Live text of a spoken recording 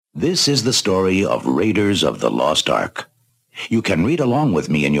This is the story of Raiders of the Lost Ark. You can read along with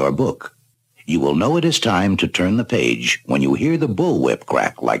me in your book. You will know it is time to turn the page when you hear the bullwhip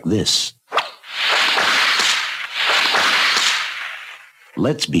crack like this.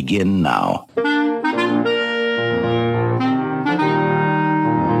 Let's begin now.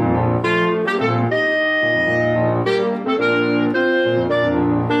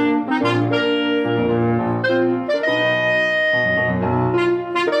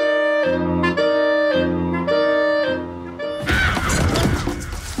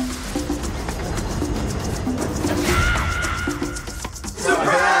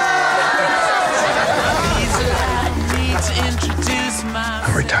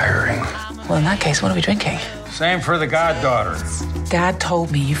 Well, in that case, what are we drinking? Same for the goddaughter. Dad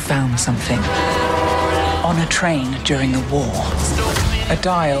told me you found something on a train during the war. A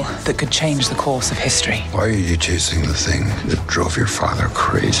dial that could change the course of history. Why are you chasing the thing that drove your father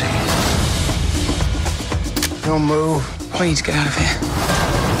crazy? Don't move. We need to get out of here.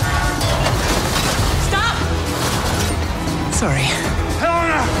 Stop! Sorry.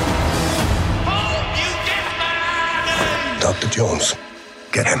 Helena! Dr. Jones,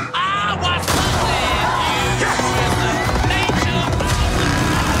 get him.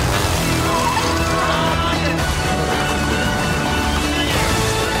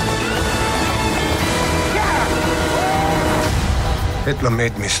 Hitler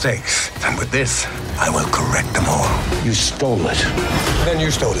made mistakes, and with this, I will correct them all. You stole it. Then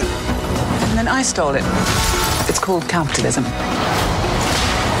you stole it. And then I stole it. It's called capitalism. This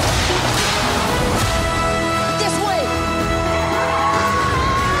way!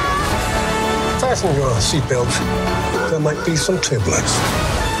 Fasten your seatbelts. There might be some turbulence.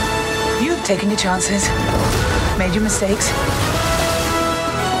 You've taken your chances, made your mistakes,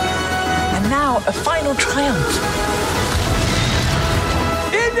 and now a final triumph.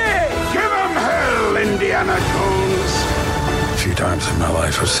 Give him hell, Indiana Jones! A few times in my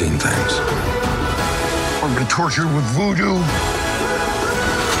life, I've seen things. I've been tortured with voodoo.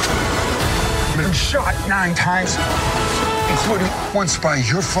 Been shot 9 times, including once by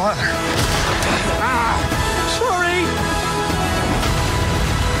your father. Sorry!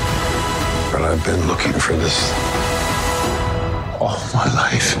 But I've been looking for this all my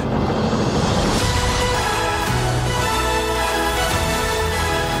life.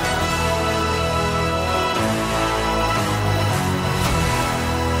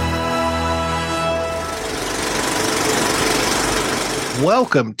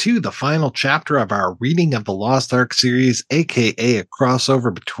 Welcome to the final chapter of our Reading of the Lost Ark series, aka a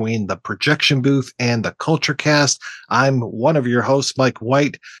crossover between the Projection Booth and the Culture Cast. I'm one of your hosts, Mike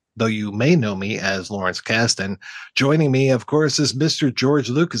White, though you may know me as Lawrence Kasdan. Joining me, of course, is Mr. George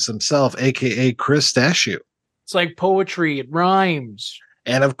Lucas himself, aka Chris Stashew. It's like poetry, it rhymes.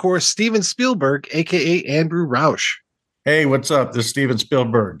 And of course, Steven Spielberg, aka Andrew Rausch. Hey, what's up? This is Steven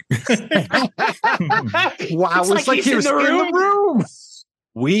Spielberg. Wow, it's like he was in the room.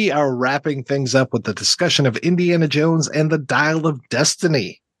 We are wrapping things up with the discussion of Indiana Jones and the Dial of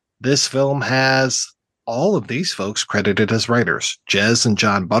Destiny. This film has all of these folks credited as writers. Jez and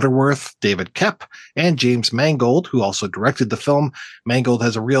John Butterworth, David Koepp, and James Mangold, who also directed the film. Mangold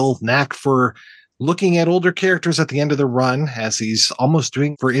has a real knack for looking at older characters at the end of the run, as he's almost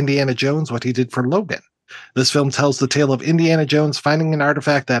doing for Indiana Jones what he did for Logan. This film tells the tale of Indiana Jones finding an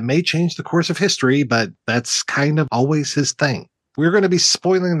artifact that may change the course of history, but that's kind of always his thing. We're going to be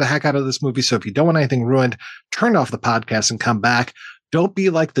spoiling the heck out of this movie, so if you don't want anything ruined, turn off the podcast and come back. Don't be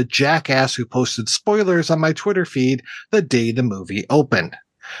like the jackass who posted spoilers on my Twitter feed the day the movie opened.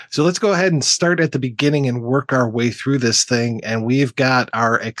 So let's go ahead and start at the beginning and work our way through this thing. And we've got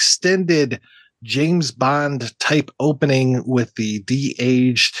our extended James Bond type opening with the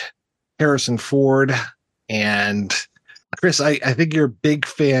de-aged Harrison Ford. And Chris, I think you're a big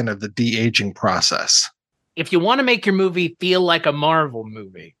fan of the de-aging process. If you want to make your movie feel like a Marvel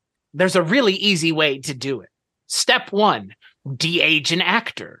movie, there's a really easy way to do it. Step 1, de-age an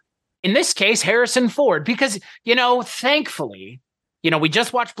actor. In this case, Harrison Ford, because, thankfully, we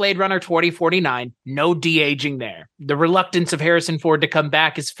just watched Blade Runner 2049, no de-aging there. The reluctance of Harrison Ford to come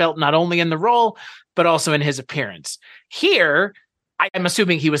back is felt not only in the role, but also in his appearance. Here, I'm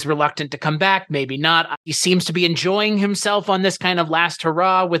assuming he was reluctant to come back, maybe not. He seems to be enjoying himself on this kind of last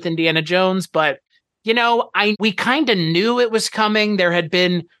hurrah with Indiana Jones, but we kind of knew it was coming. There had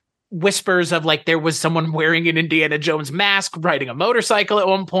been whispers of there was someone wearing an Indiana Jones mask, riding a motorcycle at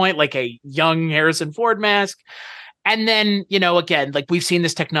one point, like a young Harrison Ford mask. And then, again, we've seen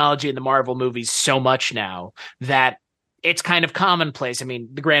this technology in the Marvel movies so much now that it's kind of commonplace. I mean,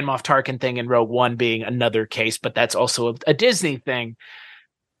 the Grand Moff Tarkin thing in Rogue One being another case, but that's also a Disney thing.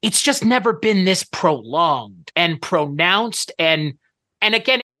 it's just never been this prolonged and pronounced. And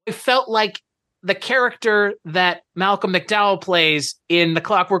again, it felt like the character that Malcolm McDowell plays in The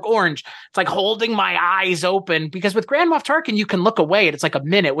Clockwork Orange, it's like holding my eyes open, because with Grand Moff Tarkin, you can look away and it's like a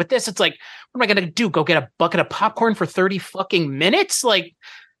minute. With this, it's like, what am I going to do? Go get a bucket of popcorn for 30 fucking minutes? Like,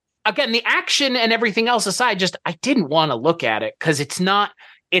 again, the action and everything else aside, just, I didn't want to look at it because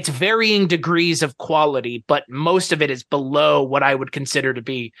it's varying degrees of quality, but most of it is below what I would consider to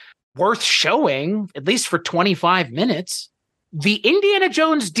be worth showing, at least for 25 minutes. The Indiana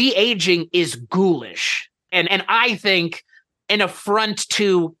Jones de-aging is ghoulish, and I think an affront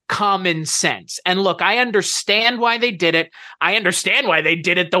to common sense. And look, I understand why they did it. I understand why they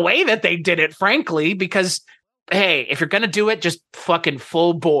did it the way that they did it, frankly, because, hey, if you're going to do it, just fucking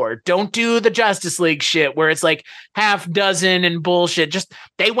full bore. Don't do the Justice League shit where it's like half dozen and bullshit. Just,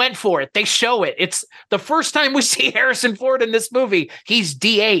 they went for it. They show it. It's the first time we see Harrison Ford in this movie. He's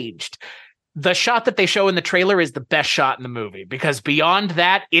de-aged. The shot that they show in the trailer is the best shot in the movie, because beyond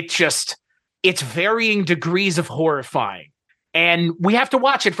that, it's varying degrees of horrifying. And we have to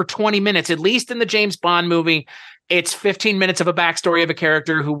watch it for 20 minutes, at least in the James Bond movie. It's 15 minutes of a backstory of a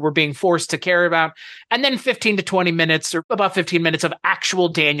character who we're being forced to care about. And then 15 to 20 minutes, or about 15 minutes of actual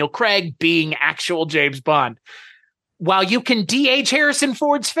Daniel Craig being actual James Bond. While you can de-age Harrison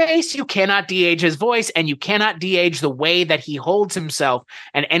Ford's face, you cannot de-age his voice, and you cannot de-age the way that he holds himself.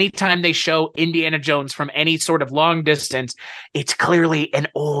 And anytime they show Indiana Jones from any sort of long distance, it's clearly an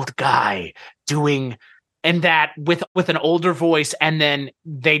old guy doing, and that with an older voice, and then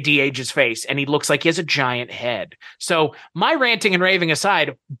they de-age his face, and he looks like he has a giant head. So my ranting and raving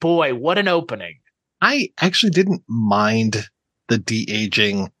aside, boy, what an opening. I actually didn't mind the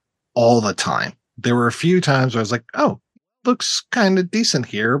de-aging all the time. There were a few times where I was like, oh, looks kind of decent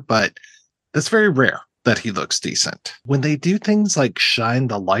here, but that's very rare that he looks decent. When they do things like shine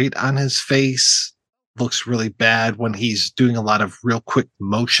the light on his face, looks really bad. When he's doing a lot of real quick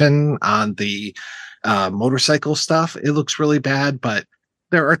motion on the motorcycle stuff, it looks really bad. But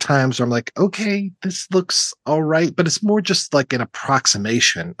there are times where I'm like, okay, this looks all right, but it's more just like an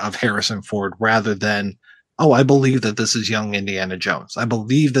approximation of Harrison Ford rather than, oh, I believe that this is young Indiana Jones. I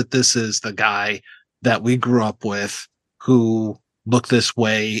believe that this is the guy that we grew up with who looked this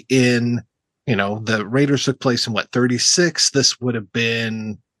way in, the Raiders took place in 36? This would have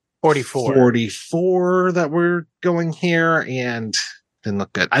been 44 that we're going here, and didn't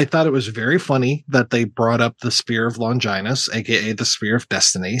look good. I thought it was very funny that they brought up the Spear of Longinus, aka the Spear of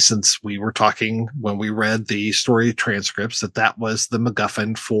Destiny, since we were talking when we read the story transcripts that was the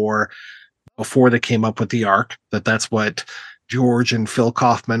MacGuffin for before they came up with the Ark, that's what George and Phil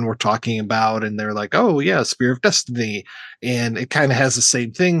Kaufman were talking about. And they're like, oh yeah, Spear of Destiny. And it kind of has the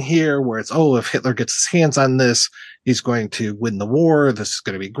same thing here where it's, oh, if Hitler gets his hands on this, he's going to win the war. This is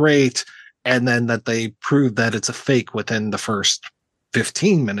going to be great. And then that they proved that it's a fake within the first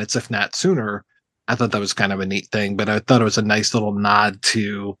 15 minutes, if not sooner. I thought that was kind of a neat thing, but I thought it was a nice little nod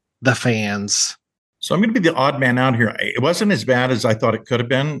to the fans. So I'm going to be the odd man out here. It wasn't as bad as I thought it could have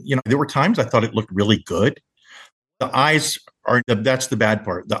been. There were times I thought it looked really good. The eyes that's the bad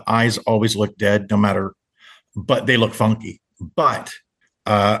part. The eyes always look dead but they look funky. But,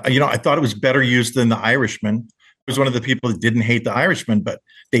 I thought it was better used than The Irishman. I was one of the people that didn't hate The Irishman, but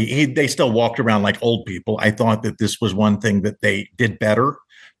they still walked around like old people. I thought that this was one thing that they did better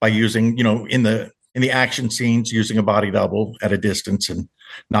by using, in the action scenes, using a body double at a distance and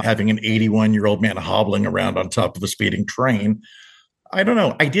not having an 81-year-old man hobbling around on top of a speeding train. I don't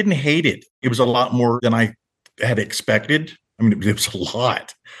know. I didn't hate it. It was a lot more than I had expected. I mean, it was a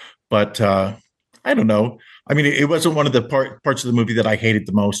lot, but I don't know. I mean, it wasn't one of the parts of the movie that I hated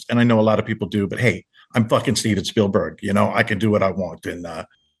the most. And I know a lot of people do, but hey, I'm fucking Steven Spielberg. I can do what I want. And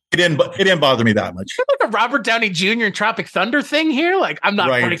it didn't bother me that much. Is like a Robert Downey Jr. and Tropic Thunder thing here? Like, I'm not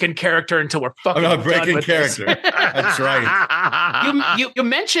breaking character until we're fucking I'm not breaking done character. That's right. You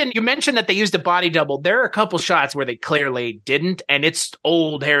mentioned that they used a body double. There are a couple shots where they clearly didn't, and it's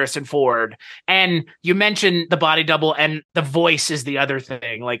old Harrison Ford. And you mentioned the body double, and the voice is the other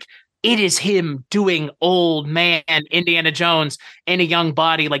thing. Like, it is him doing old man Indiana Jones in a young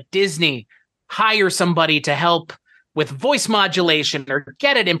body. Like, Disney, hire somebody to help with voice modulation or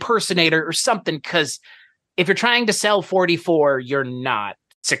get an impersonator or something, because if you're trying to sell 44, you're not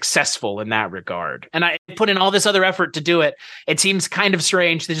successful in that regard. And I put in all this other effort to do it. It seems kind of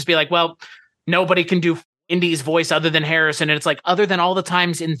strange to just be like, well, nobody can do Indy's voice other than Harrison. And it's like, other than all the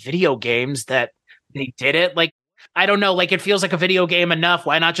times in video games that they did it, like, I don't know, like, it feels like a video game enough.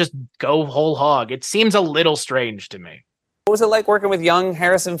 Why not just go whole hog? It seems a little strange to me. What was it like working with young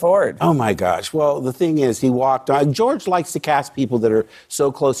Harrison Ford? Oh, my gosh. Well, the thing is, he walked on. George likes to cast people that are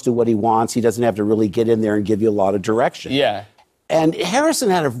so close to what he wants, he doesn't have to really get in there and give you a lot of direction. Yeah. And Harrison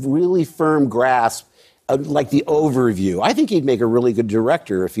had a really firm grasp of, like, the overview. I think he'd make a really good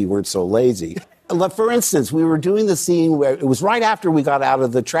director if he weren't so lazy. For instance, we were doing the scene where it was right after we got out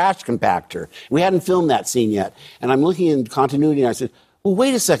of the trash compactor. We hadn't filmed that scene yet. And I'm looking in continuity, and I said, well,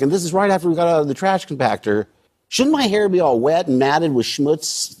 wait a second. This is right after we got out of the trash compactor. Shouldn't my hair be all wet and matted with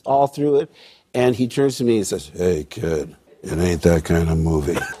schmutz all through it? And he turns to me and says, hey, kid, it ain't that kind of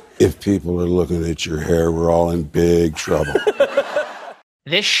movie. If people are looking at your hair, we're all in big trouble.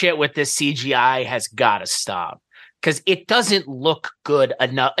 This shit with this CGI has got to stop because it doesn't look good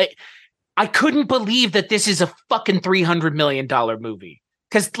enough. I couldn't believe that this is a fucking $300 million movie.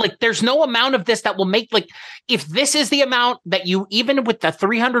 Because, like, there's no amount of this that will make, like, if this is the amount that you, even with the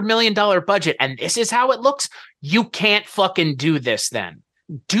 $300 million budget, and this is how it looks, you can't fucking do this then.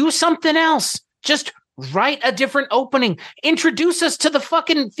 Do something else. Just write a different opening. Introduce us to the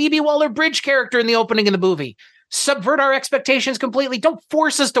fucking Phoebe Waller-Bridge character in the opening of the movie. Subvert our expectations completely. Don't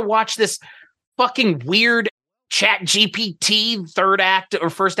force us to watch this fucking weird Chat GPT third act or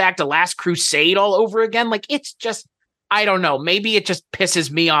first act of Last Crusade all over again. Like, it's just... I don't know. Maybe it just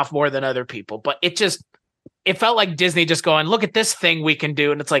pisses me off more than other people, but it felt like Disney just going, look at this thing we can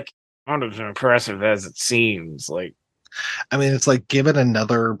do. And it's like, not as impressive as it seems. Like, I mean, it's like, give it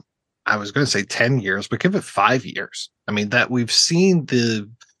another, I was going to say 10 years, but give it 5 years. I mean, that we've seen the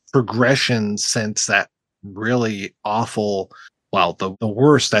progression since that really awful, well, the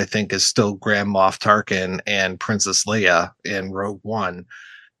worst, I think, is still Grand Moff Tarkin and Princess Leia in Rogue One.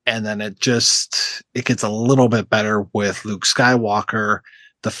 And then it gets a little bit better with Luke Skywalker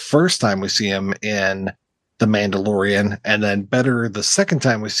the first time we see him in The Mandalorian, and then better the second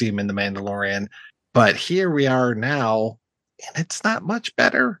time we see him in The Mandalorian. But here we are now, and it's not much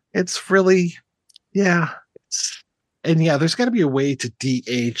better. It's really, there's got to be a way to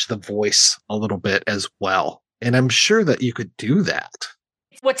de-age the voice a little bit as well. And I'm sure that you could do that.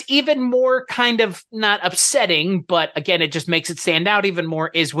 What's even more kind of not upsetting, but again, it just makes it stand out even more,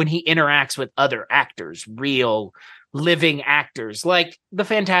 is when he interacts with other actors, real living actors, like the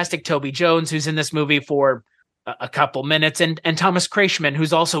fantastic Toby Jones, who's in this movie for a couple minutes, and Thomas Kretschmann,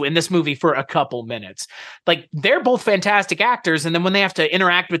 who's also in this movie for a couple minutes. Like, they're both fantastic actors. And then when they have to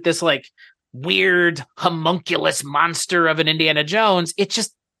interact with this like weird homunculus monster of an Indiana Jones, it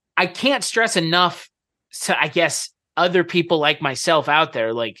just, I can't stress enough to, I guess, other people like myself out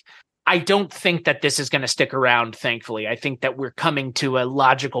there, like, I don't think that this is going to stick around, thankfully. I think that we're coming to a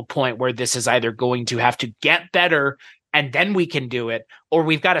logical point where this is either going to have to get better and then we can do it, or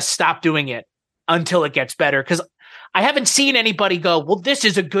we've got to stop doing it until it gets better. Because I haven't seen anybody go, well, this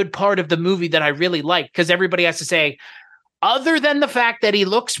is a good part of the movie that I really like, because everybody has to say, other than the fact that he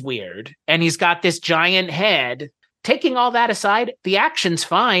looks weird and he's got this giant head, taking all that aside, the action's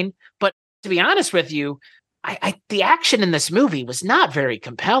fine. But to be honest with you, the action in this movie was not very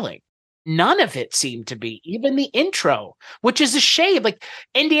compelling. None of it seemed to be, even the intro, which is a shame. Like,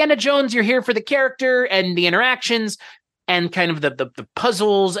 Indiana Jones, you're here for the character and the interactions and kind of the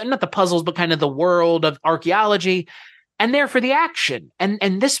puzzles, and not the puzzles, but kind of the world of archaeology, and there for the action.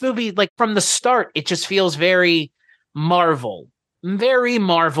 And this movie, like, from the start, it just feels very Marvel-esque.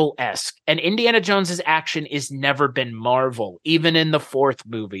 And Indiana Jones's action is never been Marvel. Even in the fourth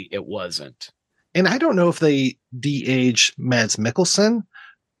movie, it wasn't. And I don't know if they de-aged Mads Mikkelsen,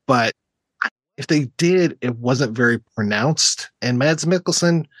 but if they did, it wasn't very pronounced. And Mads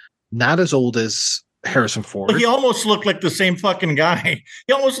Mikkelsen, not as old as Harrison Ford. He almost looked like the same fucking guy.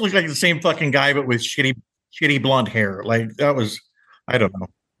 He almost looked like the same fucking guy, but with shitty blonde hair. Like, that was, I don't know.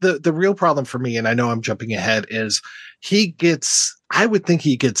 The real problem for me, and I know I'm jumping ahead, is I would think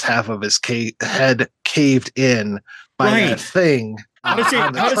he gets half of his head caved in by that thing. How does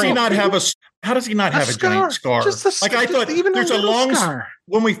he not have a giant scar? Like, I thought there's a long scar.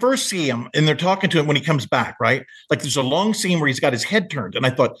 When we first see him and they're talking to him when he comes back, right? Like, there's a long scene where he's got his head turned, and I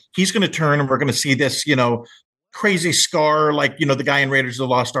thought he's going to turn and we're going to see this, crazy scar, like, the guy in Raiders of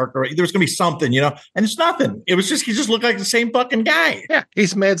the Lost Ark. Or there was going to be something, and it's nothing. It was just, he just looked like the same fucking guy. Yeah,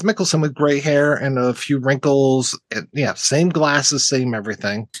 he's Mads Mikkelsen with gray hair and a few wrinkles. And, same glasses, same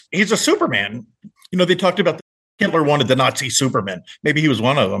everything. He's a Superman. They talked about Hitler wanted the Nazi Superman. Maybe he was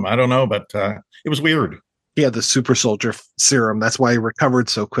one of them. I don't know, but it was weird. He had the super soldier serum. That's why he recovered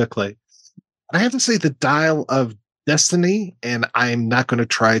so quickly. I have to say, the Dial of Destiny, and I'm not going to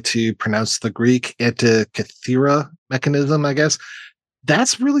try to pronounce the Greek, Antikythera mechanism, I guess.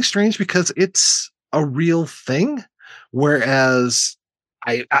 That's really strange because it's a real thing. Whereas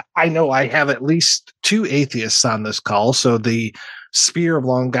I know I have at least 2 atheists on this call. So the Spear of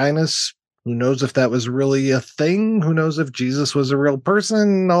Longinus, who knows if that was really a thing? Who knows if Jesus was a real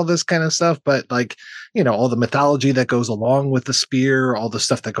person? All this kind of stuff. But like, all the mythology that goes along with the spear, all the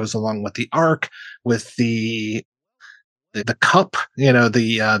stuff that goes along with the ark, with the cup,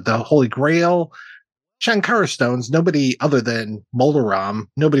 the Holy Grail. Shankara stones, nobody other than Molaram,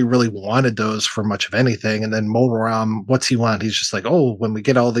 nobody really wanted those for much of anything. And then Molaram, what's he want? He's just like, oh, when we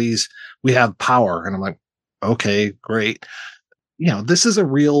get all these, we have power. And I'm like, okay, great. This is a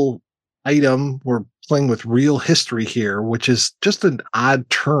real item. We're playing with real history here, which is just an odd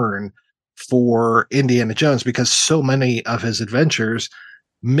turn for Indiana Jones because so many of his adventures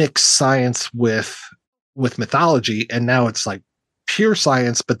mix science with mythology. And now it's like pure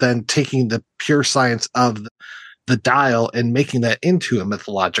science, but then taking the pure science of the dial and making that into a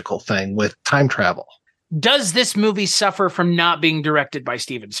mythological thing with time travel. Does this movie suffer from not being directed by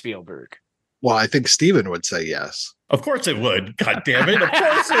Steven Spielberg? Well, I think Steven would say yes. Of course it would. God damn it. Of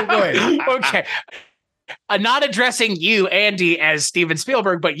course it would. Okay. Not addressing you, Andy, as Steven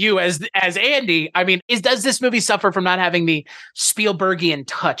Spielberg, but you as Andy. I mean, does this movie suffer from not having the Spielbergian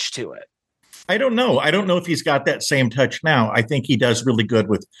touch to it? I don't know. I don't know if he's got that same touch now. I think he does really good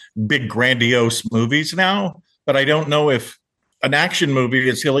with big, grandiose movies now, but I don't know if an action movie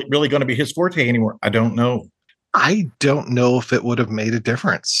is really going to be his forte anymore. I don't know. I don't know if it would have made a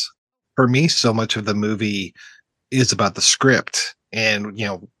difference. For me, so much of the movie is about the script. And,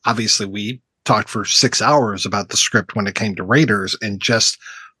 obviously we talked for 6 hours about the script when it came to Raiders and just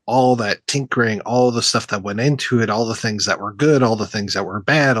all that tinkering, all the stuff that went into it, all the things that were good, all the things that were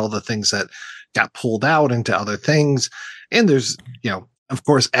bad, all the things that got pulled out into other things. And there's, of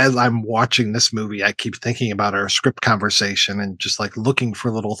course, as I'm watching this movie, I keep thinking about our script conversation and just like looking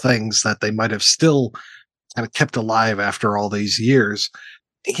for little things that they might have still kind of kept alive after all these years.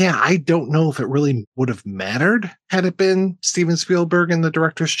 Yeah, I don't know if it really would have mattered had it been Steven Spielberg in the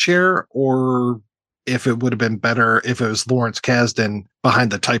director's chair, or if it would have been better if it was Lawrence Kasdan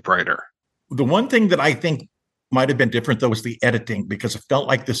behind the typewriter. The one thing that I think might have been different, though, was the editing, because it felt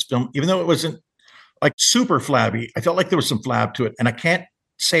like this film, even though it wasn't like super flabby, I felt like there was some flab to it. And I can't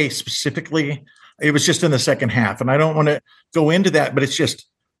say specifically, it was just in the second half. And I don't want to go into that, but it's just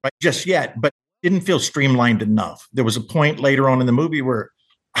yet, but it didn't feel streamlined enough. There was a point later on in the movie where,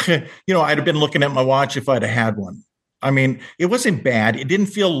 I'd have been looking at my watch if I'd have had one. I mean, it wasn't bad. It didn't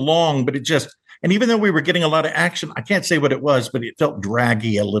feel long, but and even though we were getting a lot of action, I can't say what it was, but it felt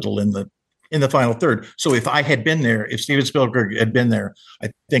draggy a little in the final third. So if I had been there, if Steven Spielberg had been there, I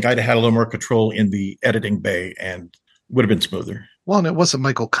think I'd have had a little more control in the editing bay and would have been smoother. Well, and it wasn't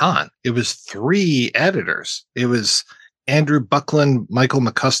Michael Kahn. It was 3 editors. It was Andrew Buckland, Michael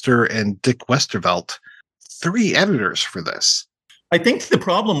McCusker, and Dick Westervelt. 3 editors for this. I think the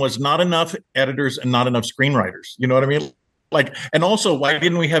problem was not enough editors and not enough screenwriters. You know what I mean? And also, why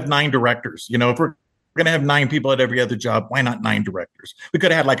didn't we have 9 directors? If we're going to have 9 people at every other job, why not 9 directors? We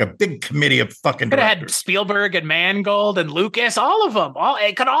could have had a big committee of fucking directors. Could have had Spielberg and Mangold and Lucas, all of them.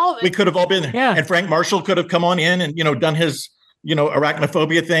 We could have all been there. Yeah. And Frank Marshall could have come on in and, done his,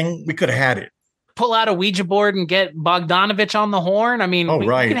 arachnophobia thing. We could have had it. Pull out a Ouija board and get Bogdanovich on the horn. I mean, we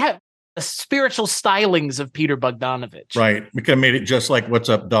could have the spiritual stylings of Peter Bogdanovich. Right. We could have made it just like What's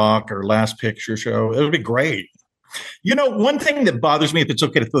Up, Doc or Last Picture Show. It would be great. One thing that bothers me, if it's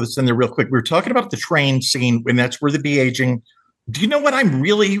okay to throw this in there real quick, we were talking about the train scene, and that's where the de-aging. Do you know what I'm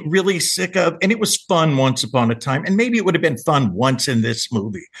really, really sick of? And it was fun once upon a time, and maybe it would have been fun once in this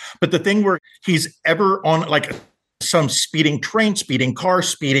movie. But the thing where he's ever on some speeding, train speeding, car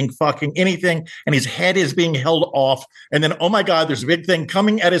speeding, fucking anything, and his head is being held off. And then, oh my God, there's a big thing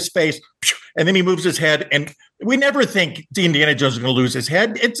coming at his face. And then he moves his head. And we never think Indiana Jones is going to lose his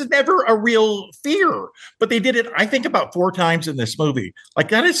head. It's never a real fear. But they did it, I think, about 4 times in this movie.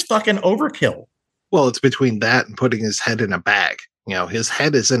 That is fucking overkill. Well, it's between that and putting his head in a bag. His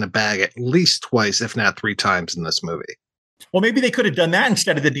head is in a bag at least twice, if not 3 times in this movie. Well, maybe they could have done that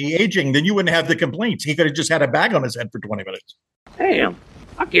instead of the de-aging. Then you wouldn't have the complaints. He could have just had a bag on his head for 20 minutes. Damn,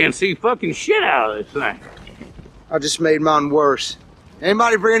 I can't see fucking shit out of this thing. I just made mine worse.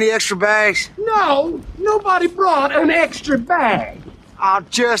 Anybody bring any extra bags? No, nobody brought an extra bag. I'm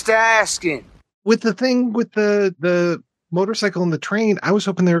just asking. With the thing with the motorcycle and the train, I was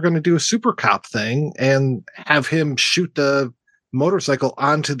hoping they were going to do a super cop thing and have him shoot the motorcycle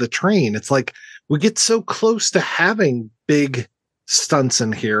onto the train. It's like we get so close to having big stunts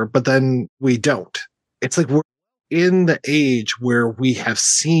in here, but then we don't. It's like in the age where we have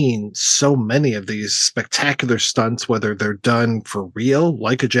seen so many of these spectacular stunts, whether they're done for real,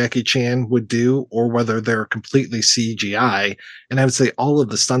 like a Jackie Chan would do, or whether they're completely CGI. And I would say all of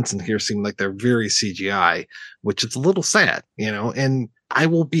the stunts in here seem like they're very CGI, which is a little sad, and I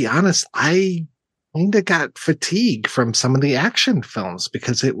will be honest, I kind of got fatigue from some of the action films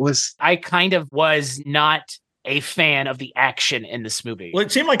because I kind of was not a fan of the action in this movie. Well,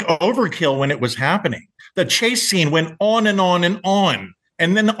 it seemed like overkill when it was happening. The chase scene went on and on and on,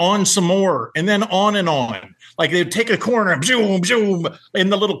 and then on some more, and then on and on. Like they'd take a corner, zoom, zoom,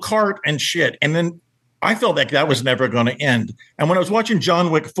 in the little cart and shit. And then I felt like that was never going to end. And when I was watching John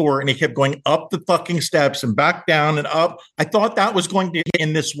Wick 4 and he kept going up the fucking steps and back down and up, I thought that was going to end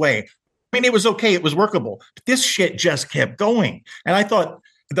in this way. I mean, it was okay. It was workable. But this shit just kept going. And I thought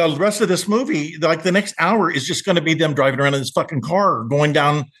the rest of this movie, like the next hour, is just going to be them driving around in this fucking car, going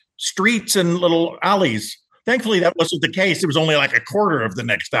down streets and little alleys. Thankfully, that wasn't the case. It was only like a quarter of the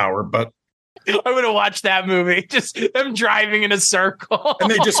next hour, but I'm going to watch that movie. Just them driving in a circle.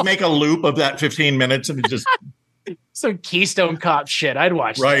 And they just make a loop of that 15 minutes and it just... Some Keystone Cop shit. I'd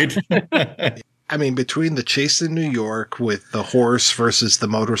watch that. I mean, between the chase in New York with the horse versus the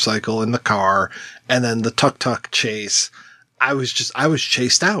motorcycle in the car, and then the tuk-tuk chase, I was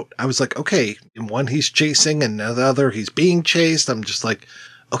chased out. I was like, okay, in one he's chasing and in the other he's being chased. I'm just like,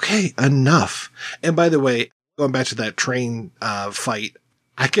 okay, enough. And by the way, going back to that train fight,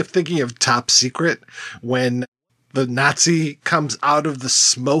 I kept thinking of Top Secret when the Nazi comes out of the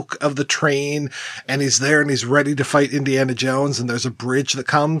smoke of the train and he's there and he's ready to fight Indiana Jones and there's a bridge that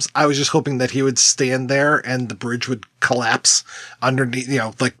comes. I was just hoping that he would stand there and the bridge would collapse underneath,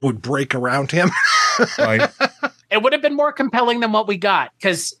 like would break around him. Right. It would have been more compelling than what we got,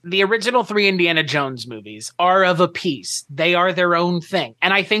 because the original 3 Indiana Jones movies are of a piece. They are their own thing.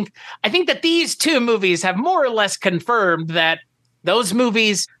 And I think that these 2 movies have more or less confirmed that those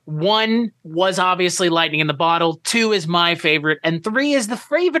movies, 1 was obviously lightning in the bottle, 2 is my favorite, and 3 is the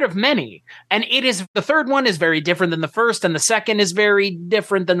favorite of many. And the third one is very different than the first, and the second is very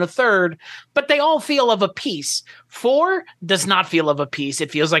different than the third, but they all feel of a piece. 4 does not feel of a piece. It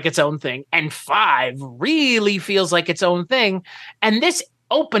feels like its own thing. And 5 really feels like its own thing. And this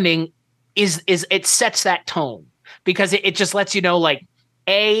opening it sets that tone, because it just lets you know, like,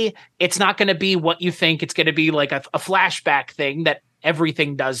 it's not going to be what you think. It's going to be like a flashback thing that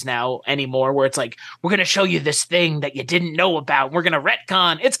everything does now anymore, where it's like, we're going to show you this thing that you didn't know about. We're going to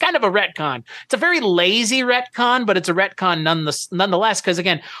retcon. It's kind of a retcon. It's a very lazy retcon, but it's a retcon nonetheless. Because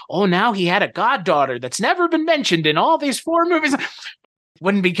again, now he had a goddaughter that's never been mentioned in all these 4 movies.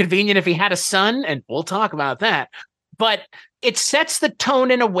 Wouldn't be convenient if he had a son, and we'll talk about that. But it sets the tone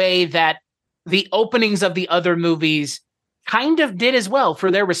in a way that the openings of the other movies kind of did as well for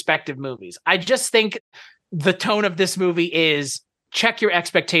their respective movies. I just think the tone of this movie is, check your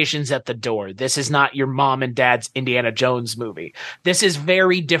expectations at the door. This is not your mom and dad's Indiana Jones movie. This is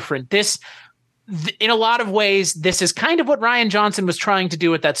very different. In a lot of ways, this is kind of what Rian Johnson was trying to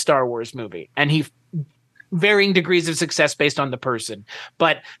do with that Star Wars movie. And varying degrees of success based on the person.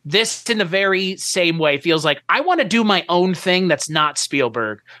 But this, in the very same way, feels like I want to do my own thing that's not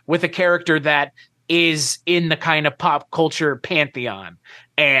Spielberg, with a character that is in the kind of pop culture pantheon.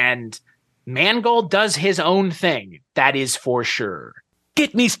 And Mangold does his own thing. That is for sure.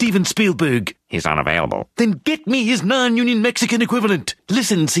 Get me Steven Spielberg. He's unavailable. Then get me his non-union Mexican equivalent.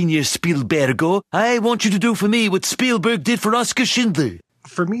 Listen, Senor Spielbergo, I want you to do for me what Spielberg did for Oscar Schindler.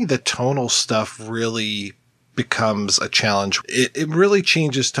 For me, the tonal stuff really becomes a challenge. It really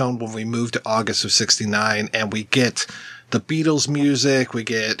changes tone when we move to August of '69 and we get the Beatles music, we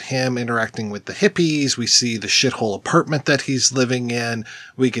get him interacting with the hippies, we see the shithole apartment that he's living in,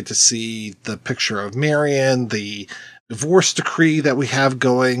 we get to see the picture of Marion, the divorce decree that we have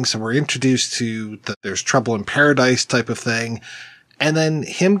going, so we're introduced to the there's trouble in paradise type of thing, and then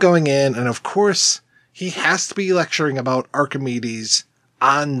him going in, and of course, he has to be lecturing about Archimedes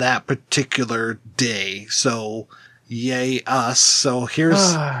on that particular day, so yay us. So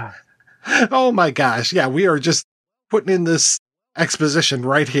here's, oh my gosh, yeah, we are just putting in this exposition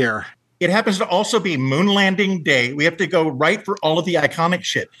right here. It happens to also be moon landing day. We have to go right for all of the iconic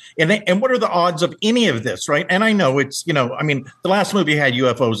shit. And what are the odds of any of this, right? And I know it's, the last movie had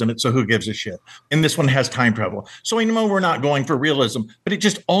UFOs in it, so who gives a shit? And this one has time travel. So I know we're not going for realism, but it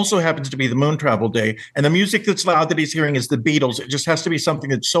just also happens to be the moon travel day. And the music that's loud that he's hearing is the Beatles. It just has to be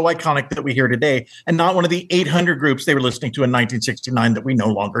something that's so iconic that we hear today, and not one of the 800 groups they were listening to in 1969 that we no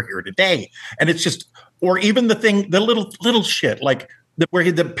longer hear today. And it's just, or even the little shit, like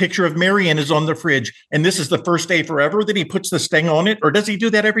where the picture of Marion is on the fridge, and this is the first day forever that he puts the sting on it, or does he do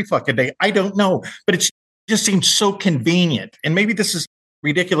that every fucking day? I don't know, but it's just seems so convenient. And maybe this is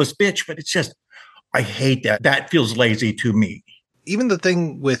ridiculous bitch, but it's just, I hate that. That feels lazy to me. Even the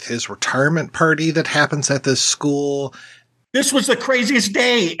thing with his retirement party that happens at this school. This was the craziest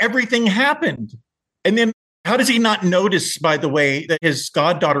day. Everything happened. And then how does he not notice, by the way, that his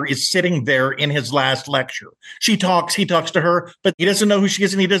goddaughter is sitting there in his last lecture? He talks to her, but he doesn't know who she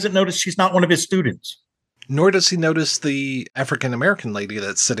is, and he doesn't notice she's not one of his students. Nor does he notice the African-American lady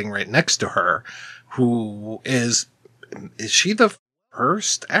that's sitting right next to her, who is she the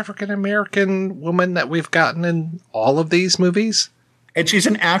first African-American woman that we've gotten in all of these movies? And she's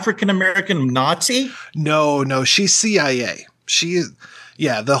an African-American Nazi? No, she's CIA. She is,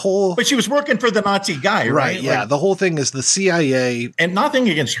 yeah, the whole... But she was working for the Nazi guy, right? Right, yeah, the whole thing is the CIA... And nothing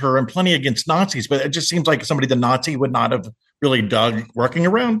against her and plenty against Nazis, but it just seems like somebody the Nazi would not have really dug working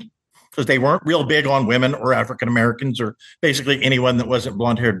around, because they weren't real big on women or African-Americans or basically anyone that wasn't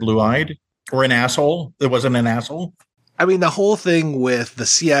blonde-haired, blue-eyed or an asshole that wasn't an asshole. I mean, the whole thing with the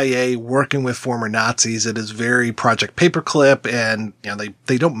CIA working with former Nazis, it is very Project Paperclip, and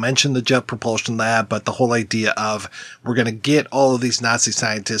they don't mention the Jet Propulsion Lab, but the whole idea of we're going to get all of these Nazi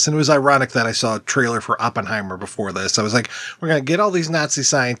scientists. And it was ironic that I saw a trailer for Oppenheimer before this. I was like, we're going to get all these Nazi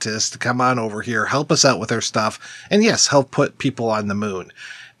scientists to come on over here, help us out with their stuff, and yes, help put people on the moon.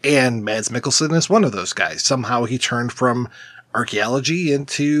 And Mads Mikkelsen is one of those guys. Somehow he turned from archaeology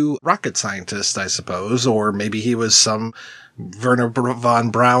into rocket scientist, I suppose, or maybe he was some Werner von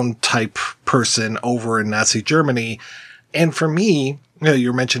Braun type person over in Nazi Germany. And for me,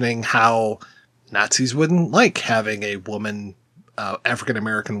 you're mentioning how Nazis wouldn't like having a woman,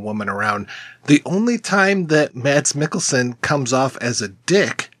 African-American woman around. The only time that Mads Mikkelsen comes off as a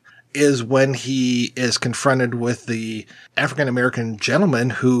dick is when he is confronted with the African-American gentleman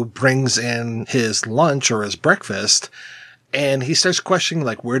who brings in his lunch or his breakfast. And he starts questioning,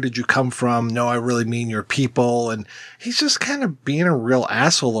 like, where did you come from? No, I really mean your people. And he's just kind of being a real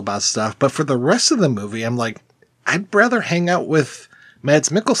asshole about stuff. But for the rest of the movie, I'm like, I'd rather hang out with Mads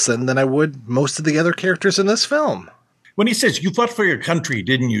Mikkelsen than I would most of the other characters in this film. When he says, you fought for your country,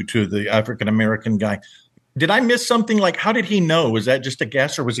 didn't you, to the African-American guy? Did I miss something? Like, how did he know? Was that just a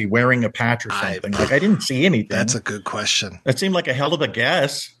guess, or was he wearing a patch or something? I didn't see anything. That's a good question. That seemed like a hell of a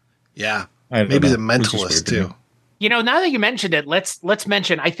guess. Yeah. Maybe the Mentalist, too. Now that you mentioned it, let's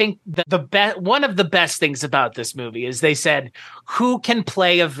mention, I think one of the best things about this movie is they said, who can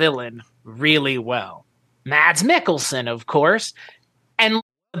play a villain really well? Mads Mikkelsen, of course. And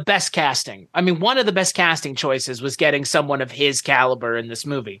the best casting. I mean, one of the best casting choices was getting someone of his caliber in this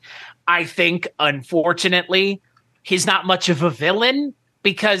movie. I think, unfortunately, he's not much of a villain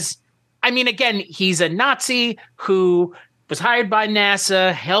because, I mean, again, he's a Nazi who was hired by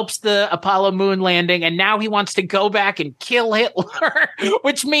NASA, helps the Apollo moon landing, and now he wants to go back and kill Hitler,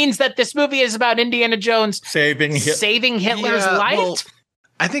 which means that this movie is about Indiana Jones saving Hitler's life. Well,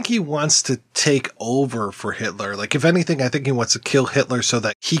 I think he wants to take over for Hitler. Like, if anything, I think he wants to kill Hitler so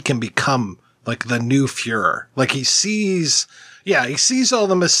that he can become like the new Fuhrer. Like, he sees all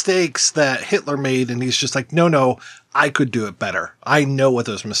the mistakes that Hitler made, and he's just like, no, I could do it better. I know what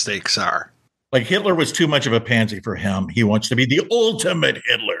those mistakes are. Like, Hitler was too much of a pansy for him. He wants to be the ultimate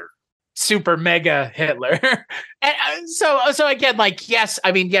Hitler. Super mega Hitler. And so again, like, yes,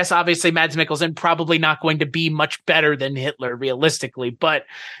 obviously Mads Mikkelsen probably not going to be much better than Hitler realistically, but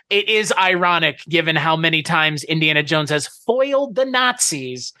it is ironic given how many times Indiana Jones has foiled the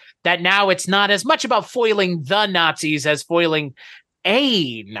Nazis that now it's not as much about foiling the Nazis as foiling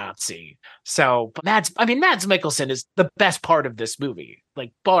a Nazi. So Mads Mikkelsen is the best part of this movie,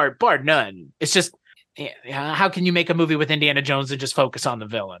 like bar none. It's just, how can you make a movie with Indiana Jones and just focus on the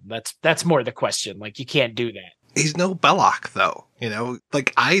villain? That's more the question. Like, you can't do that. He's no Belloc, though.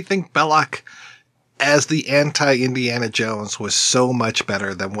 Like, I think Belloc as the anti-Indiana Jones was so much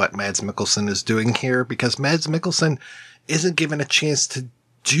better than what Mads Mikkelsen is doing here, because Mads Mikkelsen isn't given a chance to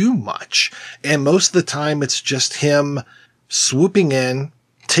do much. And most of the time, it's just him swooping in,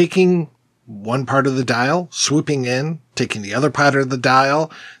 taking one part of the dial, swooping in, taking the other part of the dial,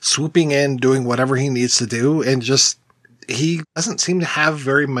 swooping in, doing whatever he needs to do. And just, he doesn't seem to have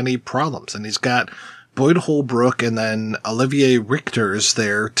very many problems. And he's got Boyd Holbrook and then Olivier Richters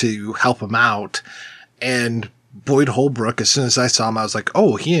there to help him out. And Boyd Holbrook, as soon as I saw him, I was like,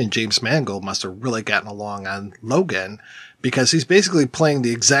 oh, he and James Mangold must have really gotten along on Logan, because he's basically playing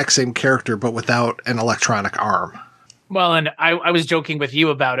the exact same character, but without an electronic arm. Well, and I was joking with you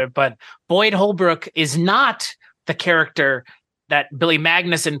about it, but Boyd Holbrook is not the character that Billy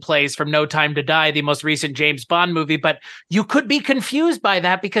Magnussen plays from No Time to Die, the most recent James Bond movie. But you could be confused by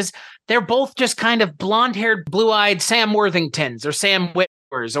that because they're both just kind of blonde-haired, blue-eyed Sam Worthingtons or Sam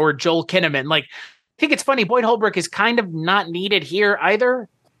Witwers or Joel Kinnaman. Like, think it's funny. Boyd Holbrook is kind of not needed here either.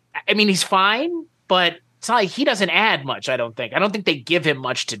 I mean, he's fine, but it's not like he doesn't add much, I don't think. I don't think they give him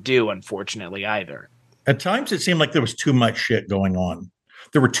much to do, unfortunately, either. At times, it seemed like there was too much shit going on.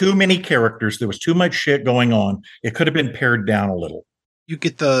 There were too many characters. There was too much shit going on. It could have been pared down a little. You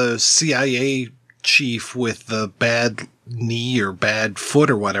get the CIA chief with the bad knee or bad foot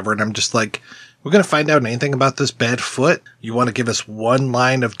or whatever, and I'm just like, we're going to find out anything about this bad foot? You want to give us one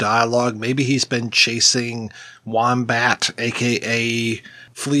line of dialogue? Maybe he's been chasing Wombat, a.k.a.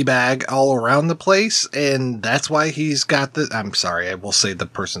 Fleabag, all around the place, and that's why he's got the... I'm sorry, I will say the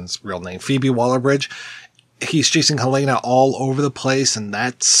person's real name. Phoebe Waller-Bridge. He's chasing Helena all over the place, and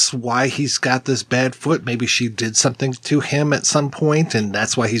that's why he's got this bad foot. Maybe she did something to him at some point, and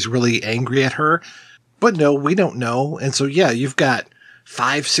that's why he's really angry at her. But no, we don't know. And so, yeah, you've got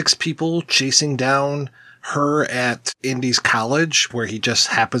 5-6 people chasing down her at Indy's college, where he just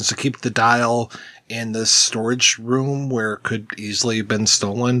happens to keep the dial in this storage room where it could easily have been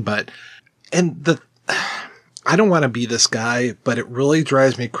stolen. I don't want to be this guy, but it really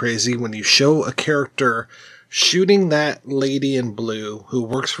drives me crazy when you show a character shooting that lady in blue who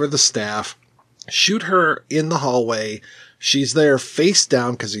works for the staff, shoot her in the hallway. She's there face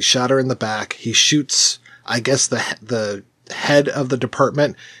down because he shot her in the back. He shoots, I guess, the head of the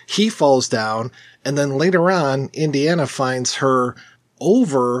department. He falls down. And then later on, Indiana finds her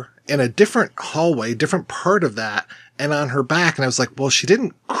over in a different hallway, different part of that, and on her back. And I was like, well, she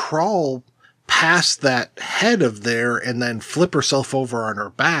didn't crawl past that head of there and then flip herself over on her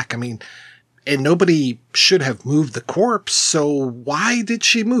back. I mean, and nobody should have moved the corpse. So why did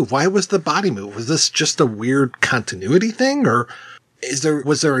she move? Why was the body move? Was this just a weird continuity thing, or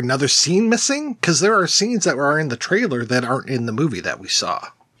was there another scene missing? Because there are scenes that are in the trailer that aren't in the movie that we saw.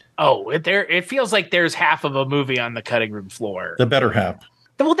 Oh, it feels like there's half of a movie on the cutting room floor. The better half.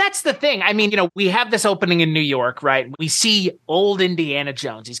 Well, that's the thing. I mean, we have this opening in New York, right? We see old Indiana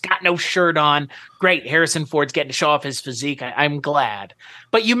Jones. He's got no shirt on. Great. Harrison Ford's getting to show off his physique. I'm glad.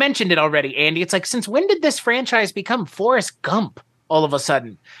 But you mentioned it already, Andy. It's like, since when did this franchise become Forrest Gump all of a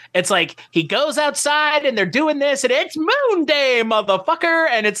sudden? It's like he goes outside and they're doing this and it's Moon Day, motherfucker.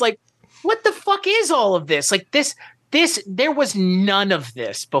 And it's like, what the fuck is all of this? Like this, there was none of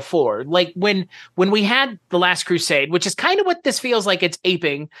this before. Like when we had The Last Crusade, which is kind of what this feels like it's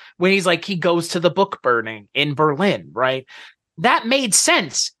aping, when he goes to the book burning in Berlin, right? That made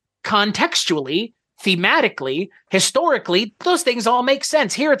sense contextually, thematically, historically. Those things all make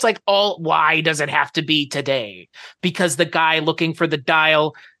sense. Here it's like, why does it have to be today? Because the guy looking for the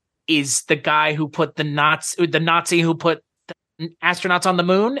dial is the guy who put the Nazi who put the astronauts on the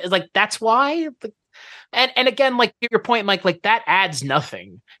moon. Is like, that's why. And again, like your point, Mike, like that adds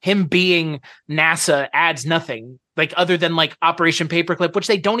nothing. Him being NASA adds nothing, like other than like Operation Paperclip, which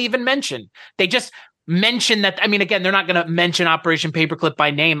they don't even mention. They just mention that. I mean, again, they're not going to mention Operation Paperclip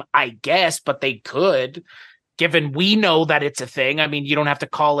by name, I guess, but they could, given we know that it's a thing. I mean, you don't have to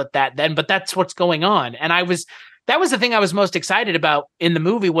call it that then, but that's what's going on. And that was the thing I was most excited about in the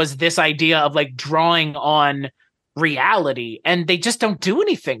movie, was this idea of like drawing on reality, and they just don't do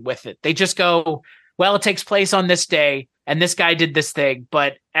anything with it. They just go, well, it takes place on this day, and this guy did this thing.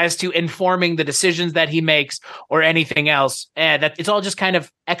 But as to informing the decisions that he makes or anything else, that it's all just kind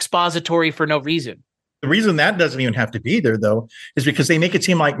of expository for no reason. The reason that doesn't even have to be there, though, is because they make it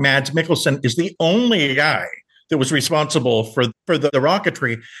seem like Mads Mikkelsen is the only guy that was responsible for the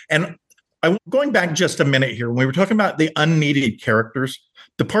rocketry. And going back just a minute here, when we were talking about the unneeded characters,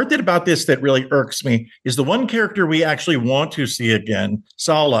 the part about this that really irks me is the one character we actually want to see again,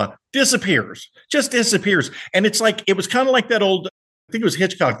 Sallah, just disappears. And it's like, it was kind of like that old, I think it was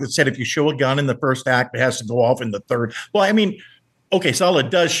Hitchcock that said, if you show a gun in the first act, it has to go off in the third. Well, I mean, okay, Sallah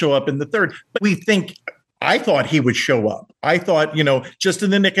does show up in the third, but I thought he would show up. I thought, just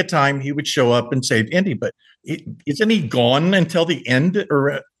in the nick of time, he would show up and save Indy, but isn't he gone until the end?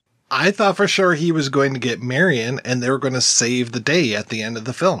 Or I thought for sure he was going to get Marion and they were going to save the day at the end of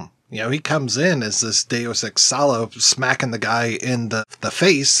the film. He comes in as this Deus Ex Sallah, smacking the guy in the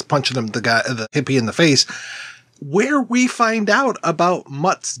face, punching the hippie in the face, where we find out about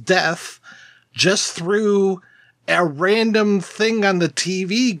Mutt's death just through a random thing on the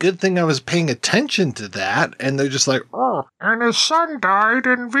TV. Good thing I was paying attention to that. And they're just like, oh, and his son died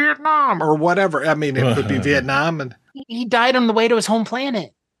in Vietnam or whatever. I mean, it could be Vietnam. And he died on the way to his home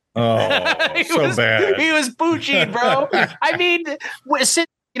planet. Oh, bad. He was Poochie, bro. I mean,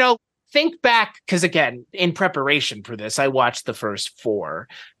 think back, because again, in preparation for this, I watched the first 4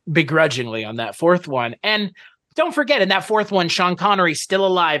 begrudgingly on that 4th one. And don't forget, in that 4th one, Sean Connery, still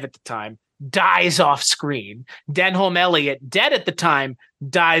alive at the time, dies off screen. Denholm Elliott, dead at the time,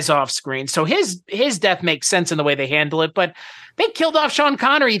 dies off screen. So his death makes sense in the way they handle it, but they killed off Sean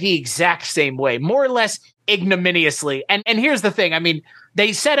Connery the exact same way, more or less ignominiously. And here's the thing. I mean,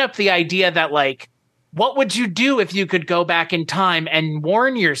 they set up the idea that, like, what would you do if you could go back in time and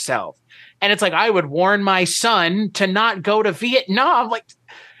warn yourself? And it's like, I would warn my son to not go to Vietnam. Like,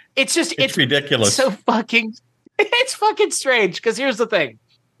 it's ridiculous. It's fucking strange. Because here's the thing.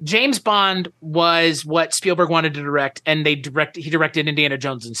 James Bond was what Spielberg wanted to direct, and he directed Indiana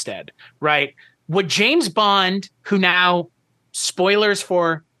Jones instead, right? Would James Bond, who now, spoilers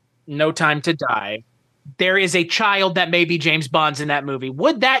for No Time to Die, there is a child that may be James Bond's in that movie.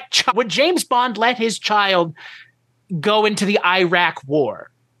 Would James Bond let his child go into the Iraq War?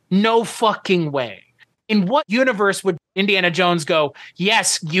 No fucking way. In what universe would Indiana Jones go,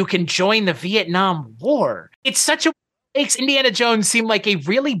 yes, you can join the Vietnam War? Makes Indiana Jones seem like a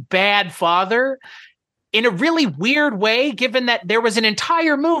really bad father in a really weird way, given that there was an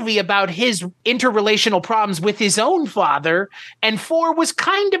entire movie about his interrelational problems with his own father, and 4 was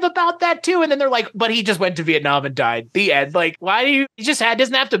kind of about that too. And then they're like, but he just went to Vietnam and died. The end. Like, why do he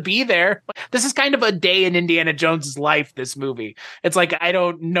doesn't have to be there? This is kind of a day in Indiana Jones's life, this movie. It's like, I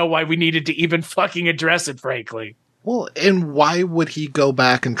don't know why we needed to even fucking address it, frankly. Well, and why would he go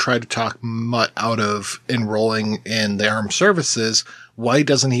back and try to talk Mutt out of enrolling in the armed services? Why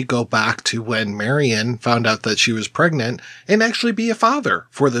doesn't he go back to when Marion found out that she was pregnant and actually be a father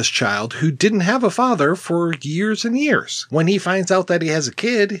for this child who didn't have a father for years and years? When he finds out that he has a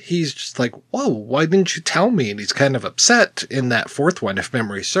kid, he's just like, whoa, why didn't you tell me? And he's kind of upset in that 4th one, if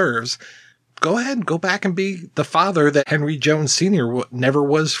memory serves. Go ahead and go back and be the father that Henry Jones Sr. never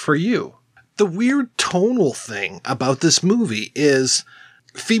was for you. The weird tonal thing about this movie is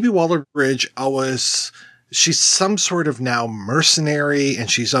Phoebe Waller-Bridge she's some sort of now mercenary,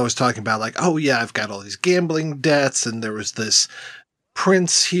 and she's always talking about like, oh yeah, I've got all these gambling debts, and there was this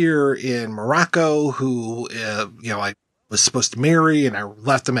prince here in Morocco who, I was supposed to marry, and I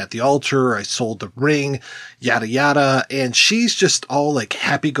left him at the altar. I sold the ring, yada, yada. And she's just all like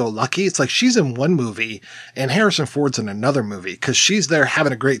happy-go-lucky. It's like she's in one movie and Harrison Ford's in another movie because she's there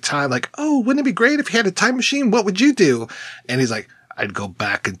having a great time. Like, oh, wouldn't it be great if you had a time machine? What would you do? And he's like, I'd go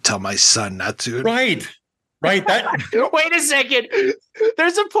back and tell my son not to. Right. Wait a second.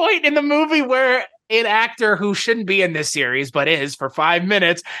 There's a point in the movie where an actor who shouldn't be in this series, but is for 5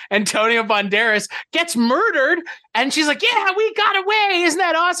 minutes, Antonio Banderas, gets murdered. And she's like, yeah, we got away. Isn't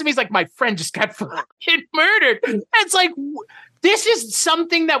that awesome? He's like, my friend just got fucking murdered. And it's like, this is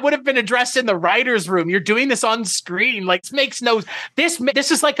something that would have been addressed in the writer's room. You're doing this on screen. Like, this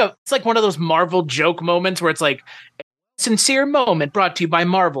is like it's like one of those Marvel joke moments where it's like, sincere moment brought to you by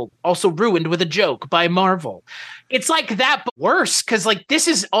Marvel, also ruined with a joke by Marvel. It's like that, but worse, because like this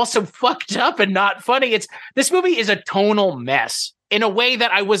is also fucked up and not funny. This movie is a tonal mess in a way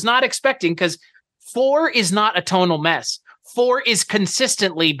that I was not expecting, because 4 is not a tonal mess. 4 is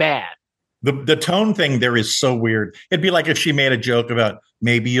consistently bad. The tone thing there is so weird. It'd be like if she made a joke about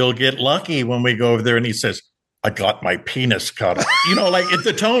maybe you'll get lucky when we go over there, and he says, I got my penis cut off. Like it's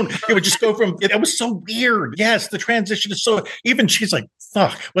the tone. It would just go from, it was so weird. Yes, the transition is so, even she's like,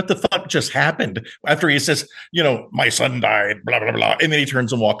 fuck, what the fuck just happened? After he says, my son died, blah, blah, blah. And then he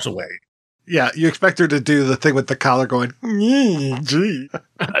turns and walks away. Yeah, you expect her to do the thing with the collar going, gee.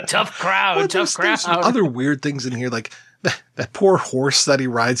 A tough crowd. There's some other weird things in here, like that poor horse that he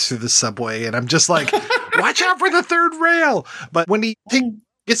rides through the subway. And I'm just like, watch out for the third rail. But when he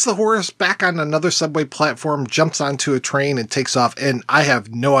gets the horse back on another subway platform, jumps onto a train, and takes off. And I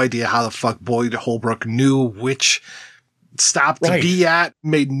have no idea how the fuck Boyd Holbrook knew which stop to be at.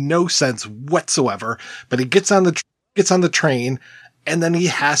 Made no sense whatsoever. But he gets on the train, and then he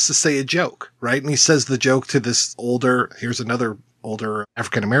has to say a joke, right? And he says the joke to this here's another older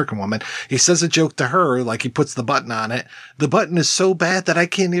African-American woman. He says a joke to her, like he puts the button on it. The button is so bad that I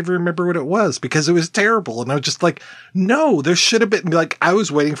can't even remember what it was because it was terrible. And I was just like, no, there should have been, like, I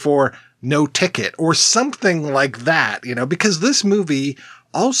was waiting for no ticket or something like that, because this movie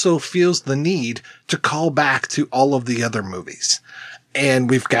also feels the need to call back to all of the other movies. And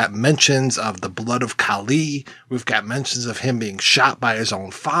we've got mentions of the blood of Kali. We've got mentions of him being shot by his own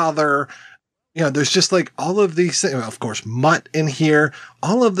father. There's just like all of these things, of course, Mutt in here,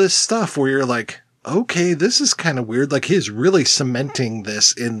 all of this stuff where you're like, okay, this is kind of weird. Like he's really cementing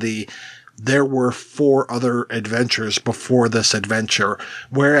this in there were 4 other adventures before this adventure,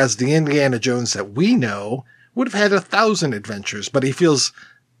 whereas the Indiana Jones that we know would have had 1,000 adventures, but he feels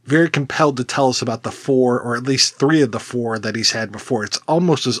very compelled to tell us about the 4, or at least 3 of the 4 that he's had before. It's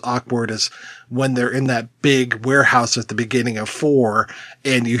almost as awkward as when they're in that big warehouse at the beginning of 4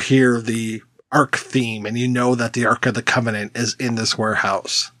 and you hear the Ark theme and you know that the Ark of the Covenant is in this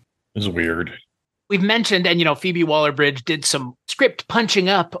warehouse. It's weird. We've mentioned, and Phoebe Waller-Bridge did some script punching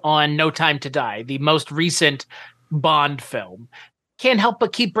up on No Time to Die, the most recent Bond film. Can't help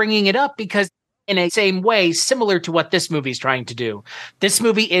but keep bringing it up because in a same way, similar to what this movie is trying to do, this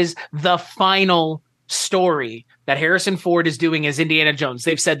movie is the final story that Harrison Ford is doing as Indiana Jones.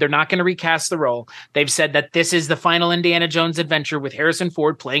 They've said they're not going to recast the role. They've said that this is the final Indiana Jones adventure with Harrison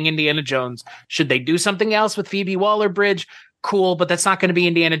Ford playing Indiana Jones. Should they do something else with Phoebe Waller-Bridge? Cool, but that's not going to be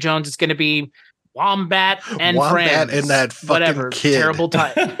Indiana Jones. It's going to be Wombat and friends. And that fucking whatever kid. Terrible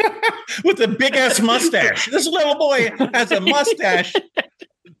time. With a big ass mustache. This little boy has a mustache.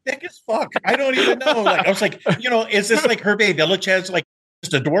 Thick as fuck. I don't even know. Like, I was like, is this like Hervé Villechaize, like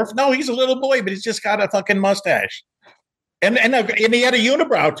just a dwarf? No, he's a little boy, but he's just got a fucking mustache. And he had a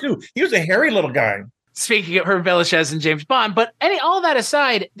unibrow too. He was a hairy little guy. Speaking of Hervé Villechaize and James Bond, but all that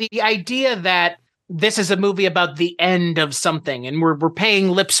aside, the idea that this is a movie about the end of something, and we're paying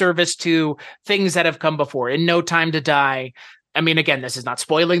lip service to things that have come before. In No Time to Die, I mean, again, this is not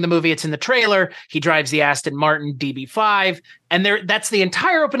spoiling the movie. It's in the trailer. He drives the Aston Martin DB5, and that's the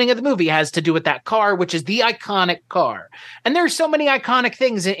entire opening of the movie has to do with that car, which is the iconic car. And there's so many iconic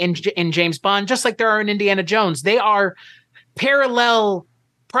things in James Bond, just like there are in Indiana Jones. They are parallel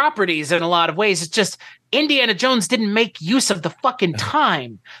properties in a lot of ways. It's just Indiana Jones didn't make use of the fucking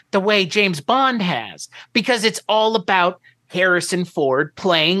time the way James Bond has, because it's all about Harrison Ford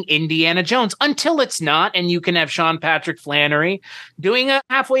playing Indiana Jones until it's not. And you can have Sean Patrick Flannery doing a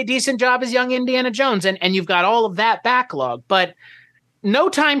halfway decent job as young Indiana Jones. And you've got all of that backlog. But No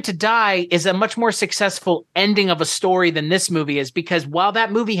Time to Die is a much more successful ending of a story than this movie is, because while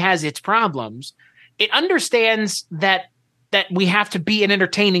that movie has its problems, it understands that we have to be an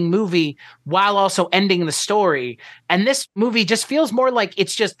entertaining movie while also ending the story. And this movie just feels more like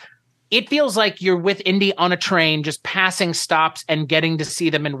it feels like you're with Indy on a train, just passing stops and getting to see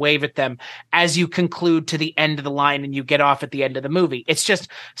them and wave at them as you conclude to the end of the line and you get off at the end of the movie. It's just,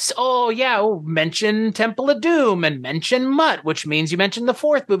 mention Temple of Doom and mention Mutt, which means you mentioned the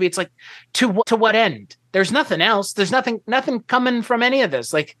 4th movie. It's like, to what end? There's nothing else. There's nothing coming from any of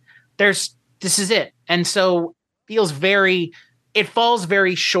this. Like, this is it. And so it falls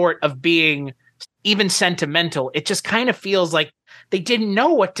very short of being even sentimental. It just kind of feels like they didn't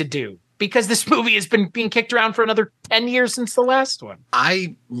know what to do, because this movie has been being kicked around for another 10 years since the last one.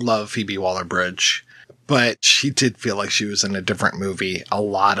 I love Phoebe Waller-Bridge, but she did feel like she was in a different movie a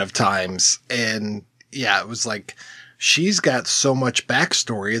lot of times. And yeah, it was like, she's got so much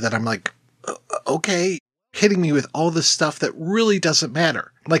backstory that I'm like, okay, hitting me with all this stuff that really doesn't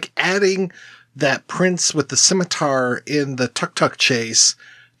matter. Like adding that prince with the scimitar in the tuk-tuk chase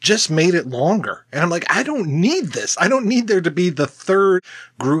just made it longer. And I'm like, I don't need this. I don't need there to be the 3rd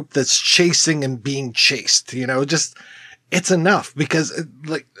group that's chasing and being chased. Just, it's enough, because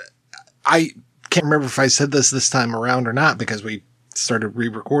I can't remember if I said this time around or not, because we started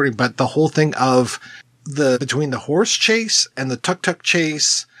re-recording, but the whole thing of between the horse chase and the tuk-tuk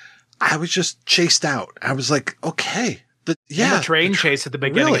chase, I was just chased out. I was like, okay. The train chase at the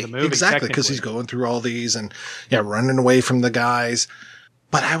beginning of the movie. Exactly. Because he's going through all these and running away from the guys.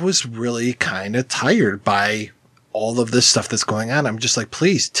 But I was really kind of tired by all of this stuff that's going on. I'm just like,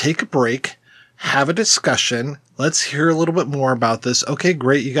 please take a break, have a discussion. Let's hear a little bit more about this. Okay,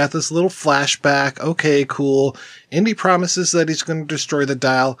 great. You got this little flashback. Okay, cool. Indy promises that he's going to destroy the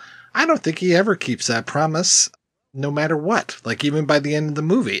dial. I don't think he ever keeps that promise, no matter what. Like, even by the end of the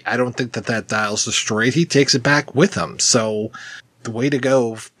movie, I don't think that dial's destroyed. He takes it back with him. So the way to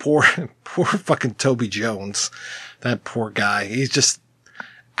go. Poor fucking Toby Jones. That poor guy. He's just,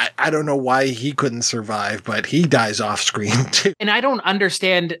 I don't know why he couldn't survive, but he dies off screen too. And I don't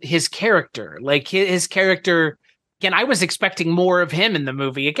understand his character. Like his character, again, I was expecting more of him in the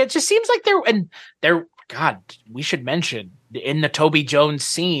movie. It just seems like God, we should mention in the Toby Jones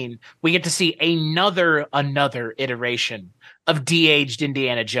scene, we get to see another iteration of de-aged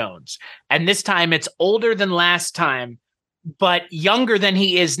Indiana Jones. And this time it's older than last time, but younger than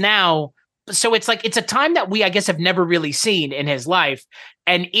he is now. So it's like, it's a time that we, I guess, have never really seen in his life.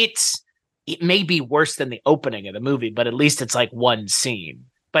 And it may be worse than the opening of the movie, but at least it's like one scene.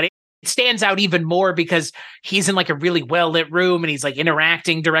 But it stands out even more because he's in like a really well-lit room and he's like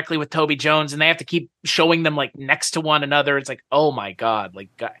interacting directly with Toby Jones, and they have to keep showing them like next to one another. It's like, oh my God, like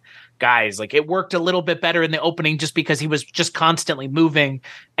guys, like it worked a little bit better in the opening just because he was just constantly moving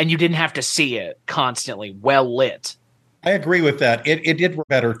and you didn't have to see it constantly well lit. I agree with that. It did work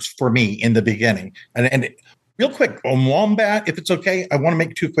better for me in the beginning. And real quick, on Wombat, if it's okay, I want to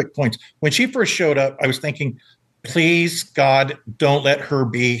make 2 quick points. When she first showed up, I was thinking, please, God, don't let her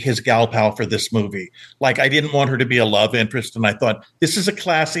be his gal pal for this movie. Like, I didn't want her to be a love interest. And I thought, this is a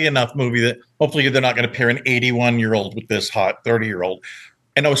classy enough movie that hopefully they're not going to pair an 81-year-old with this hot 30-year-old.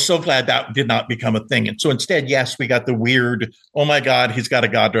 And I was so glad that did not become a thing. And so instead, yes, we got the weird, oh my God, he's got a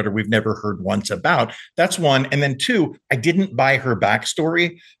goddaughter we've never heard once about. That's one. And then 2, I didn't buy her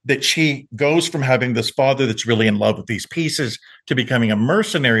backstory that she goes from having this father that's really in love with these pieces to becoming a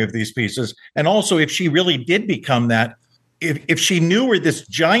mercenary of these pieces. And also, if she really did become that, if she knew where this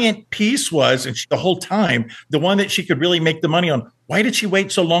giant piece was and the whole time, the one that she could really make the money on, why did she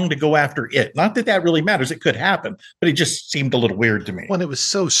wait so long to go after it? Not that that really matters. It could happen, but it just seemed a little weird to me. Well, it was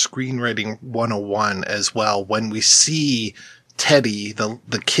so screenwriting 101 as well. When we see Teddy, the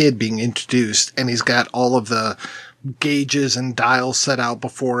kid being introduced, and he's got all of the gauges and dials set out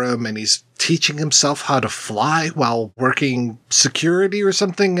before him, and he's teaching himself how to fly while working security or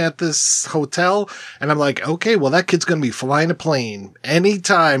something at this hotel. And I'm like, okay, well, that kid's going to be flying a plane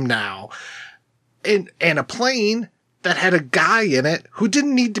anytime now. And a plane that had a guy in it who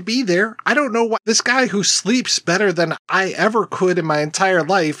didn't need to be there. I don't know why. This guy who sleeps better than I ever could in my entire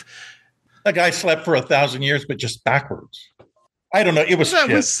life. That guy slept for 1,000 years, but just backwards. I don't know. It was that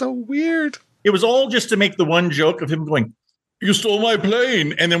shit. was so weird. It was all just to make the one joke of him going, you stole my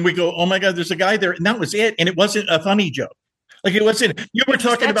plane. And then we go, oh my God, there's a guy there. And that was it. And it wasn't a funny joke. Like, it wasn't, you were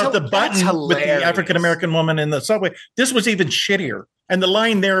talking about the button with the African-American woman in the subway. This was even shittier. And the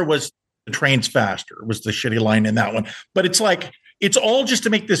line there was, the train's faster, was the shitty line in that one. But it's like, it's all just to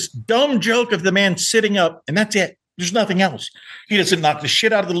make this dumb joke of the man sitting up. And that's it. There's nothing else. He doesn't knock the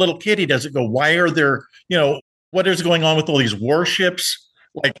shit out of the little kid. He doesn't go, why are there, what is going on with all these warships?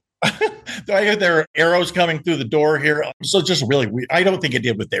 Like, there are arrows coming through the door here. So just really weird. I don't think it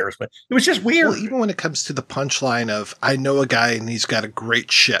did with theirs, but it was just weird. Well, even when it comes to the punchline of, I know a guy and he's got a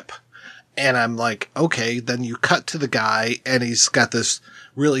great ship. And I'm like, okay, then you cut to the guy and he's got this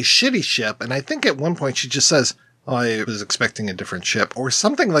really shitty ship. And I think at one point she just says, oh, I was expecting a different ship or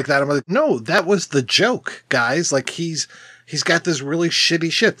something like that. I'm like, no, that was the joke, guys. Like, he's got this really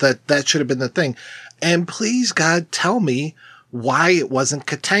shitty ship. That should have been the thing. And please, God, tell me why it wasn't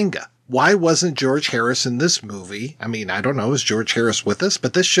Katanga. Why wasn't George Harris in this movie? I mean, I don't know. Is George Harris with us?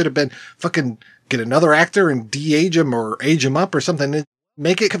 But this should have been fucking get another actor and de-age him or age him up or something and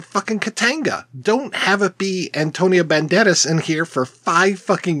make it fucking Katanga. Don't have it be Antonio Banderas in here for 5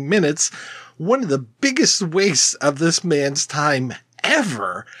 fucking minutes. One of the biggest wastes of this man's time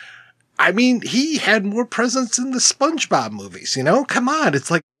ever. I mean, he had more presence in the SpongeBob movies, Come on.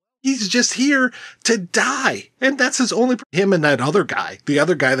 It's like, he's just here to die. And that's his only, him and that other guy, the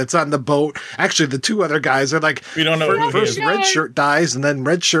other guy that's on the boat. Actually, the 2 other guys are like, we don't know. First Red Shirt dies and then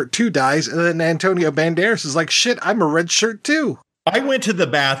Red Shirt 2 dies. And then Antonio Banderas is like, shit, I'm a Red Shirt too. I went to the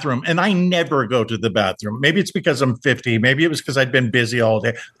bathroom and I never go to the bathroom. Maybe it's because I'm 50. Maybe it was because I'd been busy all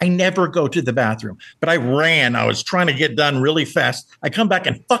day. I never go to the bathroom, but I ran. I was trying to get done really fast. I come back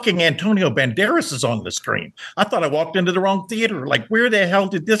and fucking Antonio Banderas is on the screen. I thought I walked into the wrong theater. Like, where the hell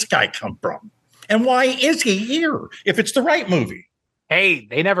did this guy come from? And why is he here if it's the right movie? Hey,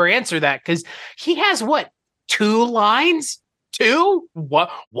 they never answer that because he has 2 lines? 2? What?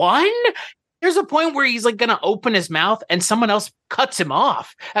 1? There's a point where he's like going to open his mouth and someone else cuts him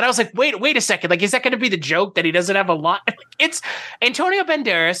off. And I was like, wait a second. Like, is that going to be the joke that he doesn't have a line? It's Antonio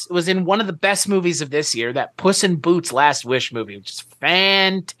Banderas was in one of the best movies of this year, that Puss in Boots Last Wish movie, which is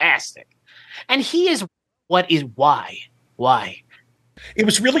fantastic. And he is why? It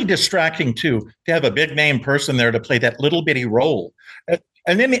was really distracting too, to have a big name person there to play that little bitty role.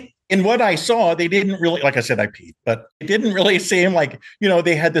 And then in what I saw, they didn't really, like I said, I peed, but it didn't really seem like,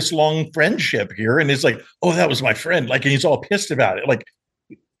 they had this long friendship here. And it's like, oh, that was my friend. Like, and he's all pissed about it. Like,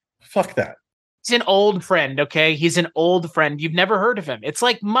 fuck that. He's an old friend, okay? He's an old friend. You've never heard of him. It's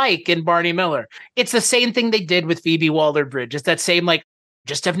like Mike and Barney Miller. It's the same thing they did with Phoebe Waller-Bridge. It's that same, like,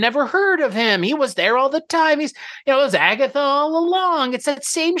 just have never heard of him. He was there all the time. He's, it was Agatha all along. It's that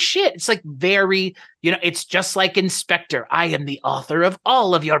same shit. It's like very, it's just like Inspector. I am the author of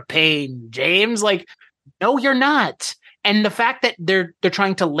all of your pain, James. Like, no, you're not. And the fact that they're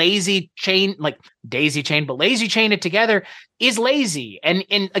trying to lazy chain it together is lazy. And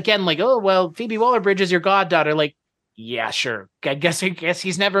again, like, oh, well, Phoebe Waller-Bridge is your goddaughter. Like, yeah, sure. I guess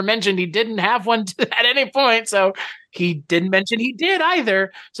he's never mentioned he didn't have one at any point. So he didn't mention he did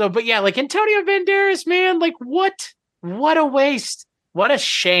either. So, but yeah, like Antonio Banderas, man, like what a waste. What a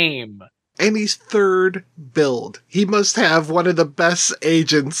shame. And he's third billed. He must have one of the best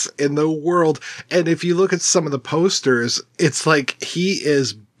agents in the world. And if you look at some of the posters, it's like he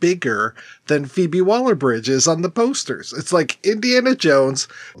is bigger than Phoebe Waller-Bridge is on the posters. It's like Indiana Jones,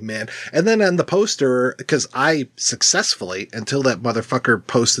 man. And then on the poster, because I successfully, until that motherfucker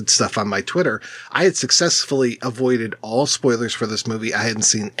posted stuff on my Twitter, I had successfully avoided all spoilers for this movie. I hadn't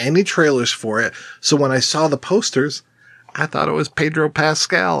seen any trailers for it. So when I saw the posters, I thought it was Pedro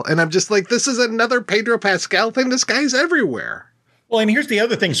Pascal. And I'm just like, this is another Pedro Pascal thing. This guy's everywhere. Well, and here's the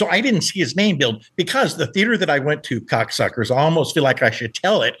other thing. So I didn't see his name billed because the theater that I went to, cocksuckers, I almost feel like I should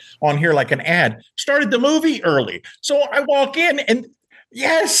tell it on here like an ad, started the movie early. So I walk in and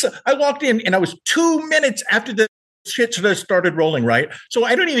yes, I walked in and I was 2 minutes after the shit started rolling, right? So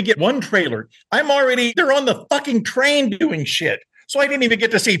I don't even get one trailer. They're on the fucking train doing shit. So I didn't even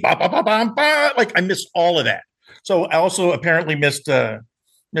get to see like I missed all of that. So I also apparently missed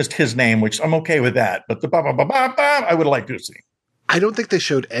his name, which I'm okay with that. But the I would like to see. I don't think they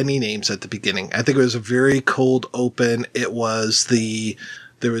showed any names at the beginning. I think it was a very cold open. There was the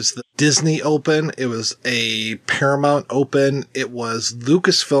Disney open. It was a Paramount open. It was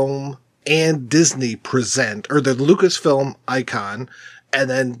Lucasfilm and Disney present, or the Lucasfilm icon. And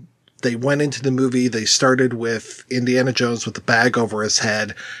then they went into the movie. They started with Indiana Jones with the bag over his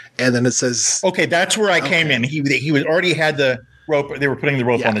head. And then it says, okay, that's where I came in. He was already had the rope. They were putting the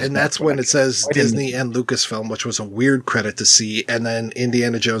rope on his and that's when it says Disney and Lucasfilm, which was a weird credit to see. And then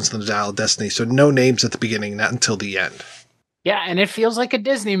Indiana Jones and the Dial of Destiny. So no names at the beginning, not until the end. Yeah, and it feels like a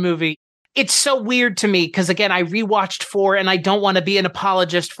Disney movie. It's so weird to me because, again, I rewatched 4 and I don't want to be an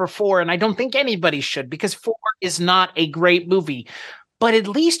apologist for 4. And I don't think anybody should because 4 is not a great movie. But at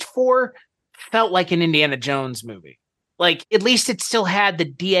least 4 felt like an Indiana Jones movie. Like, at least it still had the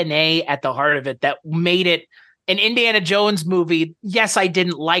DNA at the heart of it that made it an Indiana Jones movie. Yes, I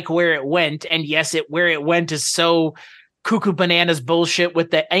didn't like where it went. And yes, where it went is so cuckoo bananas bullshit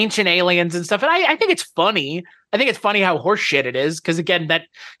with the ancient aliens and stuff. And I think it's funny. I think it's funny how horseshit it is. Because again, that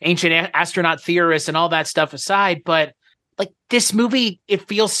ancient astronaut theorists and all that stuff aside, but like this movie, it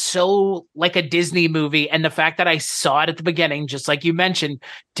feels so like a Disney movie. And the fact that I saw it at the beginning, just like you mentioned,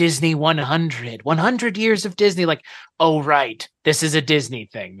 Disney 100 years of Disney. Like, oh, right. This is a Disney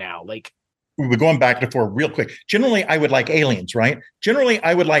thing now. Like, we're going back to 4 real quick. Generally, I would like aliens, right? Generally,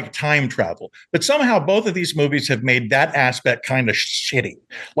 I would like time travel. But somehow both of these movies have made that aspect kind of shitty.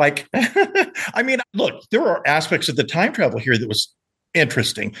 Like, I mean, look, there are aspects of the time travel here that was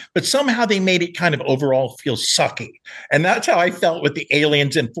interesting, but somehow they made it kind of overall feel sucky. And that's how I felt with the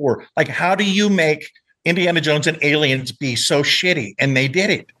aliens in 4. Like, how do you make Indiana Jones and aliens be so shitty? And they did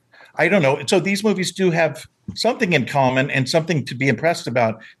it. I don't know. So these movies do have something in common and something to be impressed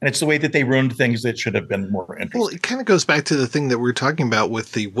about. And it's the way that they ruined things that should have been more interesting. Well, it kind of goes back to the thing that we're talking about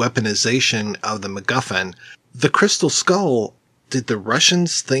with the weaponization of the MacGuffin. The Crystal Skull, did the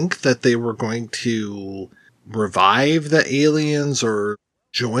Russians think that they were going to revive the aliens or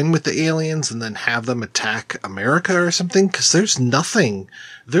join with the aliens and then have them attack America or something? Because there's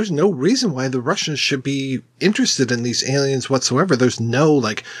no reason why the Russians should be interested in these aliens whatsoever. There's no,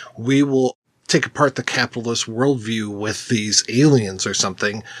 like, we will take apart the capitalist worldview with these aliens or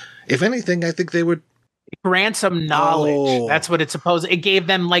something. If anything, I think they would grant some knowledge. Oh. That's what it's supposed. It gave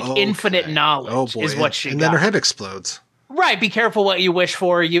them like infinite knowledge. Is what she and got. then her head explodes. Right. Be careful what you wish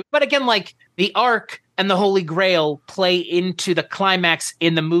for. But again, like the Ark and the Holy Grail play into the climax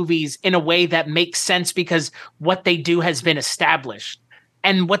in the movies in a way that makes sense because what they do has been established.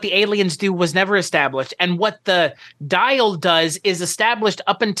 And what the aliens do was never established. And what the dial does is established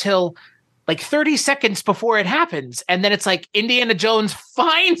up until like 30 seconds before it happens. And then it's like Indiana Jones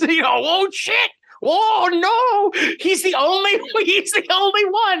finds, oh shit. Oh no. He's the only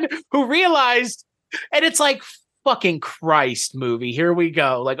one who realized. And it's like, fucking Christ movie. Here we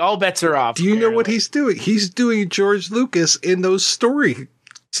go. Like all bets are off. Do you know what he's doing? He's doing George Lucas in those story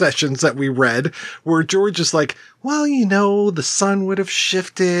sessions that we read where George is like, well, the sun would have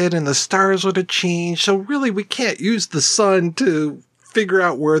shifted and the stars would have changed. So really we can't use the sun to figure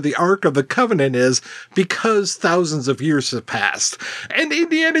out where the Ark of the Covenant is because thousands of years have passed. And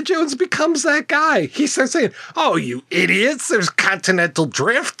Indiana Jones becomes that guy. He starts saying, oh, you idiots, there's continental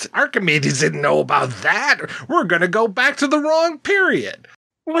drift. Archimedes didn't know about that. We're going to go back to the wrong period.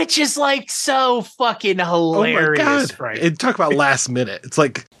 Which is like so fucking hilarious. Oh my God. Right? And talk about last minute. It's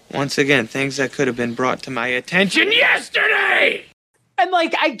like, once again, things that could have been brought to my attention yesterday. And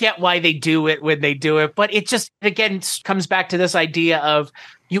like, I get why they do it when they do it, but it just, again, comes back to this idea of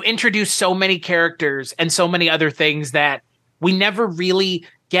you introduce so many characters and so many other things that we never really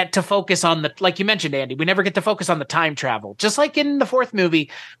get to focus on like you mentioned, Andy, we never get to focus on the time travel. Just like in the fourth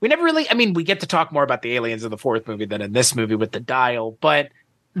movie, we never really, I mean, we get to talk more about the aliens in the fourth movie than in this movie with the dial, but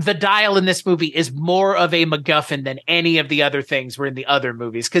the dial in this movie is more of a MacGuffin than any of the other things were in the other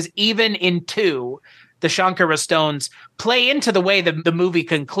movies. Because even in 2, the Shankara stones play into the way the movie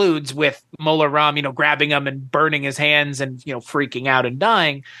concludes with Mola Ram, grabbing him and burning his hands and, freaking out and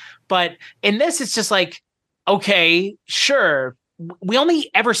dying. But in this, it's just like, okay, sure. We only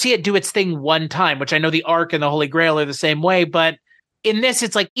ever see it do its thing one time, which I know the Ark and the Holy Grail are the same way. But in this,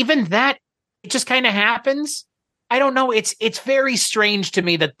 it's like, even that, it just kind of happens. I don't know. It's very strange to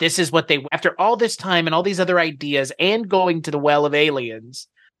me that this is what after all this time and all these other ideas and going to the Well of Aliens,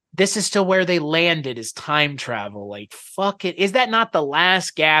 this is still where they landed, is time travel. Like, fuck it. Is that not the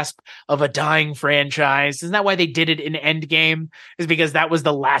last gasp of a dying franchise? Isn't that why they did it in Endgame? Is because that was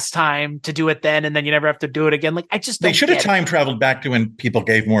the last time to do it then, and then you never have to do it again? Like, I just They should have time traveled back to when people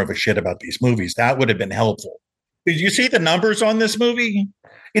gave more of a shit about these movies. That would have been helpful. Did you see the numbers on this movie?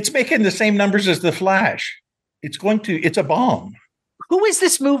 It's making the same numbers as The Flash. It's a bomb. Who is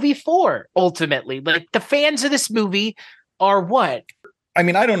this movie for, ultimately? Like, the fans of this movie are what? I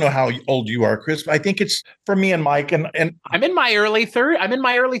mean, I don't know how old you are, Chris, but I think it's for me and Mike. And I'm in my early third.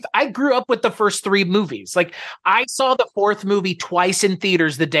 I grew up with the first 3 movies. Like, I saw the fourth movie twice in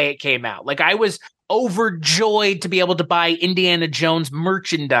theaters the day it came out. Like, I was overjoyed to be able to buy Indiana Jones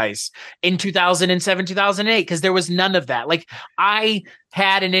merchandise in 2007, 2008, because there was none of that. Like, I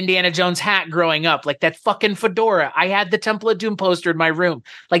had an Indiana Jones hat growing up, like that fucking fedora. I had the Temple of Doom poster in my room.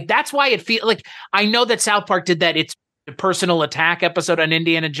 Like, that's why it feels like, I know that South Park did that. It's a personal attack episode on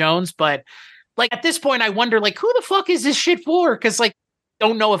Indiana Jones, but like, at this point, I wonder, like, who the fuck is this shit for? Because, like,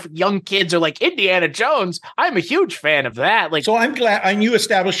 don't know if young kids are like, Indiana Jones, I'm a huge fan of that. Like, so I'm glad, and you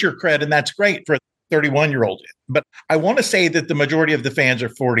established your cred, and that's great for 31-year-old. But I want to say that the majority of the fans are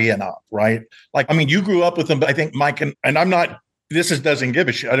 40 and up, right? Like, I mean, you grew up with them, but I think Mike and I'm not, doesn't give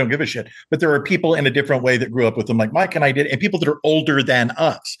a shit. I don't give a shit. But there are people in a different way that grew up with them, like Mike and I did, and people that are older than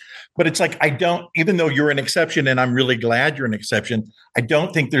us. But it's like, even though you're an exception, and I'm really glad you're an exception, I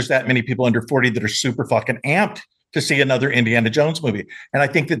don't think there's that many people under 40 that are super fucking amped to see another Indiana Jones movie. And I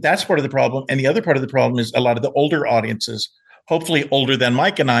think that that's part of the problem. And the other part of the problem is a lot of the older audiences, hopefully older than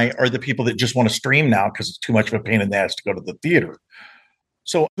Mike and I, are the people that just want to stream now because it's too much of a pain in the ass to go to the theater.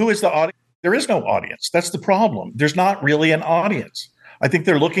 So who is the audience? There is no audience. That's the problem. There's not really an audience. I think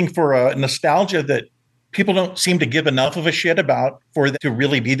they're looking for a nostalgia that people don't seem to give enough of a shit about for it to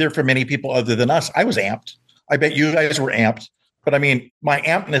really be there for many people other than us. I was amped. I bet you guys were amped. But I mean, my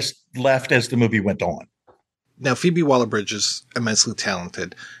ampness left as the movie went on. Now, Phoebe Waller-Bridge is immensely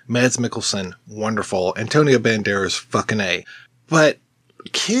talented. Mads Mikkelsen, wonderful. Antonio Banderas, fucking A. But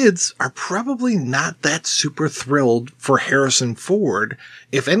kids are probably not that super thrilled for Harrison Ford.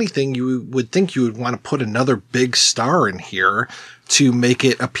 If anything, you would think you would want to put another big star in here to make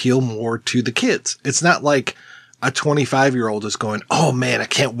it appeal more to the kids. It's not like a 25-year-old is going, oh man, I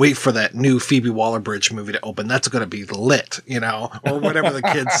can't wait for that new Phoebe Waller-Bridge movie to open. That's going to be lit, or whatever the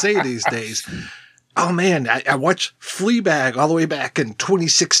kids say these days. Oh man, I watched Fleabag all the way back in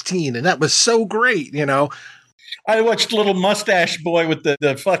 2016, and that was so great, I watched Little Mustache Boy with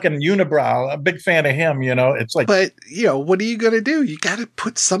the fucking unibrow. I'm a big fan of him, It's like, but what are you going to do? You got to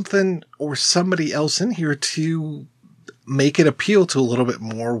put something or somebody else in here to make it appeal to a little bit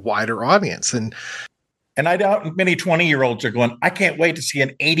more wider audience. And I doubt many 20-year-olds are going, I can't wait to see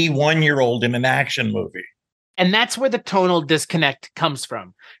an 81-year-old in an action movie. And that's where the tonal disconnect comes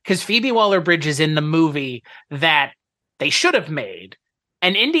from. Because Phoebe Waller-Bridge is in the movie that they should have made.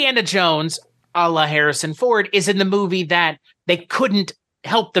 And Indiana Jones, a la Harrison Ford, is in the movie that they couldn't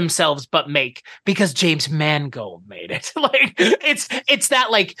help themselves but make because James Mangold made it. Like, it's that,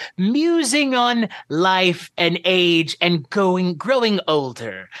 like, musing on life and age and growing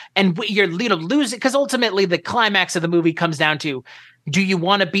older. And you're losing, because ultimately the climax of the movie comes down to, do you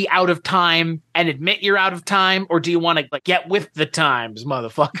want to be out of time and admit you're out of time, or do you want to, like, get with the times,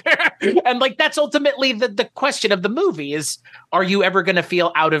 motherfucker? And, like, that's ultimately the question of the movie is, are you ever going to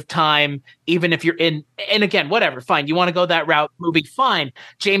feel out of time, even if you're in, and again, whatever, fine. You want to go that route, movie, fine.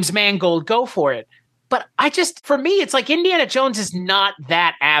 James Mangold, go for it. But for me, it's like Indiana Jones is not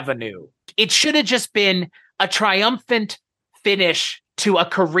that avenue. It should have just been a triumphant finish to a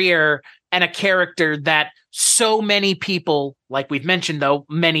career and a character that so many people, like we've mentioned, though,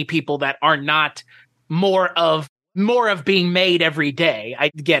 many people that are not more of being made every day.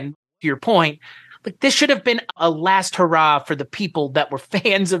 Again, to your point, like, this should have been a last hurrah for the people that were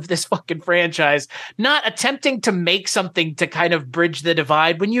fans of this fucking franchise, not attempting to make something to kind of bridge the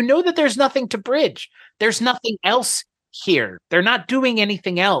divide when you know that there's nothing to bridge. There's nothing else here. They're not doing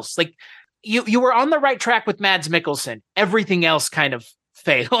anything else. Like you were on the right track with Mads Mikkelsen. Everything else kind of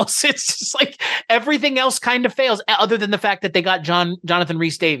fails. It's just like everything else kind of fails, other than the fact that they got Jonathan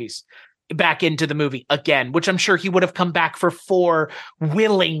Rhys-Davies back into the movie again, which I'm sure he would have come back for 4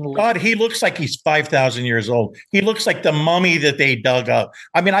 willingly. God, he looks like he's 5,000 years old. He looks like the mummy that they dug up.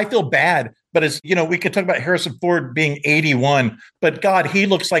 I mean, I feel bad, but as you know, we could talk about Harrison Ford being 81, but God, he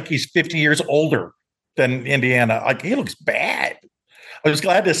looks like he's 50 years older than Indiana. Like, he looks bad. I was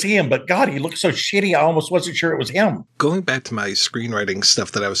glad to see him, but God, he looked so shitty. I almost wasn't sure it was him. Going back to my screenwriting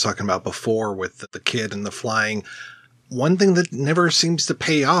stuff that I was talking about before with the kid and the flying, one thing that never seems to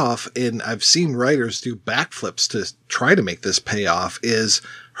pay off, and I've seen writers do backflips to try to make this pay off, is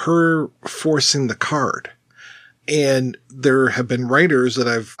her forcing the card. And there have been writers that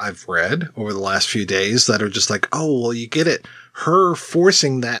I've read over the last few days that are just like, oh, well, you get it. Her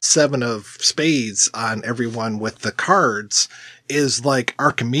forcing that 7 of spades on everyone with the cards is like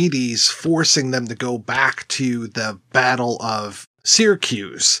Archimedes forcing them to go back to the Battle of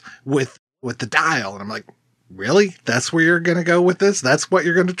Syracuse with the dial. And I'm like, really? That's where you're going to go with this? That's what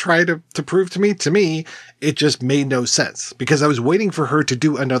you're going to try to prove to me? To me, it just made no sense, because I was waiting for her to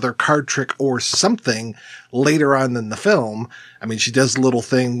do another card trick or something later on in the film. I mean, she does a little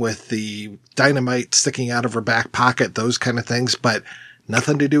thing with the dynamite sticking out of her back pocket, those kind of things, but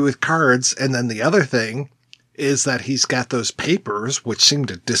nothing to do with cards. And then the other thing is that he's got those papers, which seem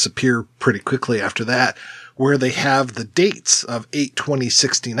to disappear pretty quickly after that, where they have the dates of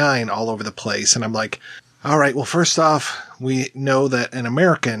 8/20/69 all over the place. And I'm like, all right, well, first off, we know that an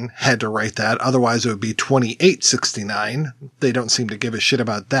American had to write that. Otherwise, it would be 28/69. They don't seem to give a shit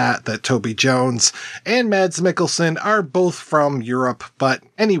about that Toby Jones and Mads Mikkelsen are both from Europe. But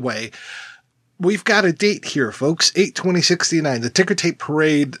anyway, we've got a date here, folks. 8/20/69. The ticker tape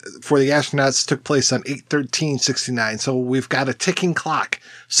parade for the astronauts took place on 8/13/69. So we've got a ticking clock.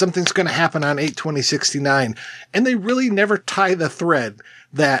 Something's going to happen on 8/20/69. And they really never tie the thread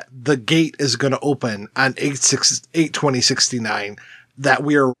that the gate is going to open on 8/20/69, that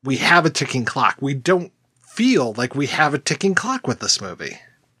we have a ticking clock. We don't feel like we have a ticking clock with this movie.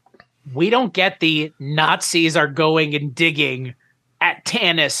 We don't get the Nazis are going and digging at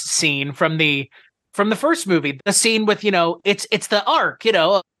Tanis scene from the first movie. The scene with, it's the Ark,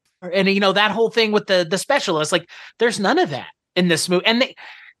 and that whole thing with the specialist. Like, there's none of that in this movie. And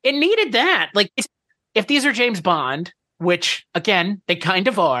it needed that. Like, if these are James Bond, which, again, they kind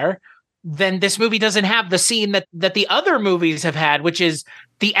of are, then this movie doesn't have the scene that the other movies have had, which is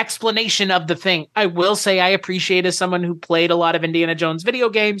the explanation of the thing. I will say I appreciate, as someone who played a lot of Indiana Jones video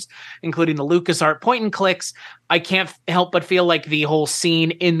games, including the LucasArts point and clicks, I can't help but feel like the whole scene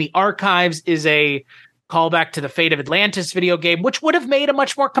in the archives is a callback to the Fate of Atlantis video game, which would have made a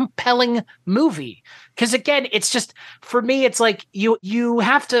much more compelling movie. Because again, it's just, for me, it's like you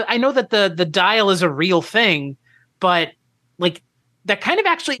have to, I know that the dial is a real thing, but like, that kind of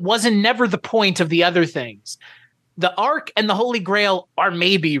actually wasn't never the point of the other things. The Ark and the Holy Grail are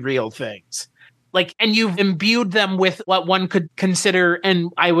maybe real things. Like, and you've imbued them with what one could consider,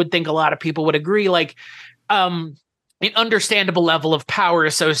 and I would think a lot of people would agree, like, an understandable level of power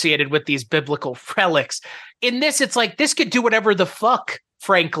associated with these biblical relics. In this, it's like, this could do whatever the fuck,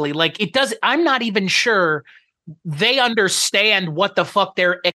 frankly. Like, it does. I'm not even sure they understand what the fuck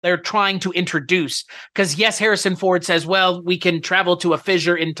they're trying to introduce. Because yes, Harrison Ford says, well, we can travel to a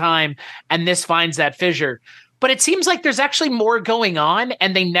fissure in time, and this finds that fissure. But it seems like there's actually more going on,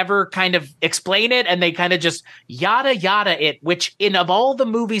 and they never kind of explain it, and they kind of just yada yada it, which of all the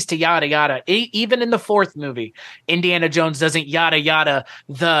movies to yada yada, even in the 4th movie, Indiana Jones doesn't yada yada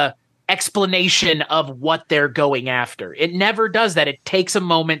the explanation of what they're going after. It never does that. It takes a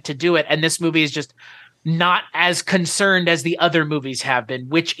moment to do it, and this movie is just not as concerned as the other movies have been,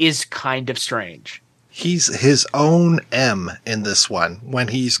 which is kind of strange. He's his own M in this one. When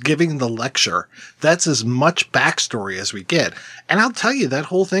he's giving the lecture, that's as much backstory as we get. And I'll tell you, that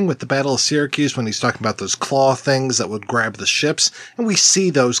whole thing with the Battle of Syracuse, when he's talking about those claw things that would grab the ships, and we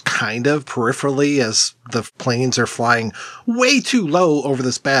see those kind of peripherally as the planes are flying way too low over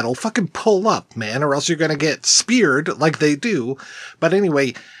this battle. Fucking pull up, man, or else you're going to get speared like they do. But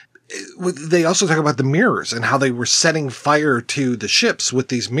anyway, they also talk about the mirrors and how they were setting fire to the ships with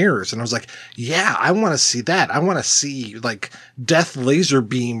these mirrors. And I was like, yeah, I want to see that. I want to see like death laser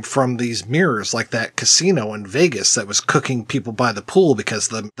beam from these mirrors, like that casino in Vegas that was cooking people by the pool because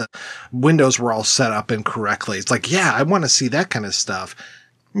the windows were all set up incorrectly. It's like, yeah, I want to see that kind of stuff.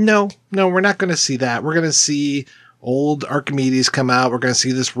 No, we're not going to see that. We're going to see old Archimedes come out. We're going to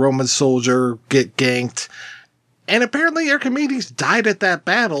see this Roman soldier get ganked. And apparently Archimedes died at that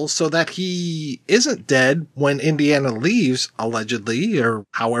battle so that he isn't dead when Indiana leaves, allegedly, or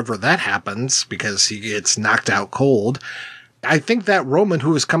however that happens, because he gets knocked out cold. I think that Roman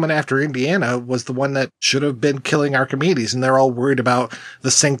who was coming after Indiana was the one that should have been killing Archimedes, and they're all worried about the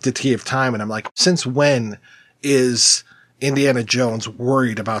sanctity of time. And I'm like, since when is Indiana Jones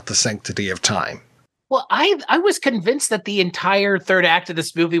worried about the sanctity of time? Well, I was convinced that the entire third act of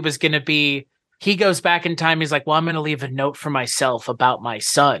this movie was going to be, he goes back in time. He's like, well, I'm going to leave a note for myself about my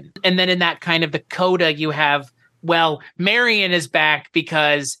son. And then in that kind of the coda, you have, well, Marion is back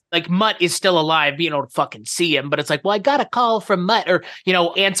because like Mutt is still alive, being able to fucking see him. But it's like, well, I got a call from Mutt, or,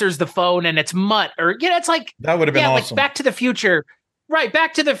 answers the phone and it's Mutt, or, it's like, that would have been awesome. Like Back to the Future. Right.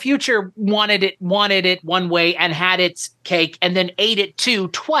 Back to the Future wanted it one way and had its cake and then ate it too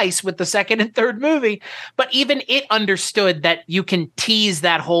twice with the second and third movie. But even it understood that you can tease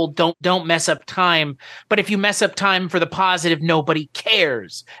that whole don't mess up time. But if you mess up time for the positive, nobody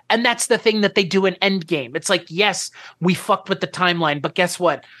cares. And that's the thing that they do in Endgame. It's like, yes, we fucked with the timeline, but guess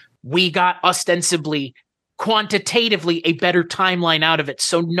what? We got ostensibly quantitatively a better timeline out of it,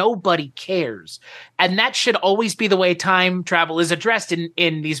 so nobody cares. And that should always be the way time travel is addressed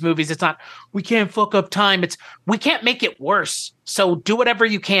in these movies. It's not, we can't fuck up time, it's, we can't make it worse, so do whatever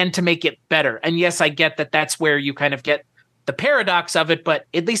you can to make it better. And yes, I get that that's where you kind of get the paradox of it, but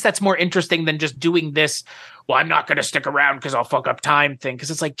at least that's more interesting than just doing this, well, I'm not going to stick around because I'll fuck up time thing. Because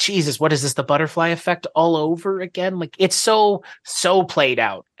it's like, Jesus, what is this, the butterfly effect all over again? Like, it's so played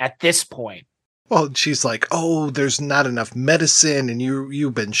out at this point. Well, she's like, oh, there's not enough medicine and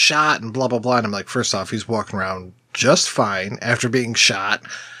you've been shot and blah, blah, blah. And I'm like, first off, he's walking around just fine after being shot.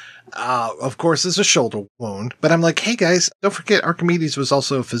 Of course, it's a shoulder wound. But I'm like, hey, guys, don't forget Archimedes was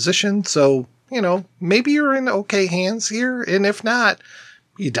also a physician. So, maybe you're in okay hands here. And if not,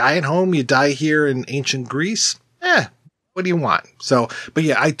 you die at home, you die here in ancient Greece. What do you want? So, but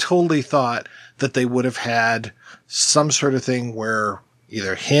yeah, I totally thought that they would have had some sort of thing where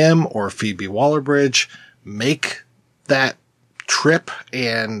either him or Phoebe Waller-Bridge make that trip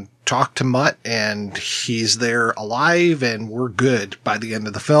and talk to Mutt, and he's there alive and we're good by the end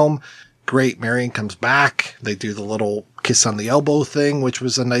of the film. Great. Marion comes back. They do the little kiss on the elbow thing, which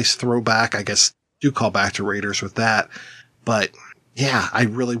was a nice throwback. I guess do call back to Raiders with that. But yeah, I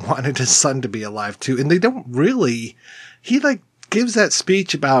really wanted his son to be alive too. And they don't really, he gives that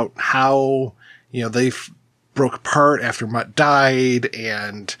speech about how, they broke apart after Mutt died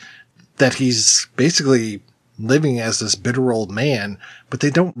and that he's basically living as this bitter old man, but they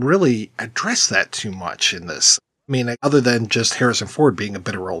don't really address that too much in this. I mean, other than just Harrison Ford being a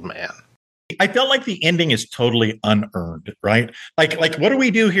bitter old man. I felt like the ending is totally unearned, right? Like what do we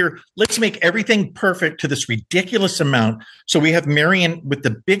do here? Let's make everything perfect to this ridiculous amount. So we have Marion with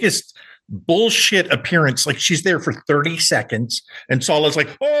the biggest bullshit appearance, like she's there for 30 seconds and Sala's like,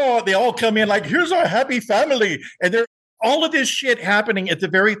 oh, they all come in like, here's our happy family, and they're all of this shit happening at the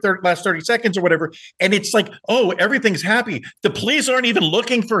very last 30 seconds or whatever, and it's like, oh, everything's happy. The police aren't even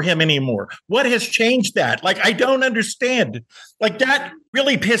looking for him anymore. What has changed that? Like, I don't understand. Like, that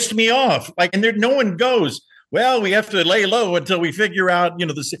really pissed me off. Like, and there no one goes, well, we have to lay low until we figure out,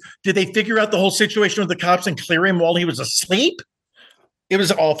 did they figure out the whole situation with the cops and clear him while he was asleep? It was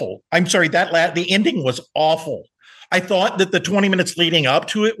awful. I'm sorry, the ending was awful. I thought that the 20 minutes leading up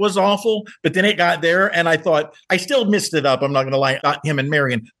to it was awful, but then it got there and I thought, I still missed it up. I'm not going to lie, not him and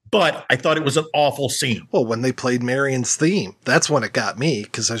Marion, but I thought it was an awful scene. Well, when they played Marion's theme, that's when it got me,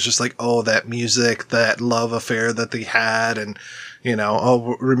 because I was just like, oh, that music, that love affair that they had. And,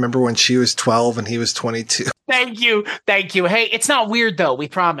 oh, remember when she was 12 and he was 22. Thank you. Hey, it's not weird though. We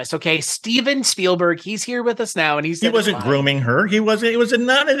promise. Okay. Steven Spielberg, he's here with us now. And he wasn't grooming her. It wasn't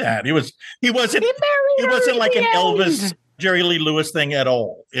none of that. It wasn't like an Elvis, Jerry Lee Lewis thing at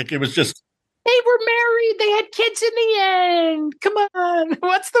all. It was just, they were married. They had kids in the end. Come on.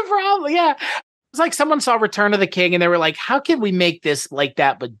 What's the problem? Yeah. It's like someone saw Return of the King and they were like, how can we make this like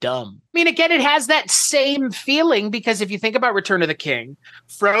that but dumb? I mean, again, it has that same feeling, because if you think about Return of the King,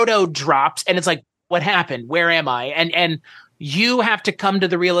 Frodo drops and it's like, what happened? Where am I? And you have to come to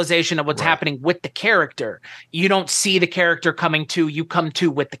the realization of what's happening with the character. You don't see the character coming to, you come to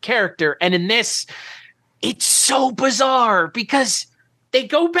with the character. And in this, it's so bizarre because they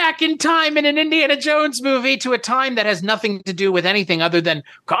go back in time in an Indiana Jones movie to a time that has nothing to do with anything other than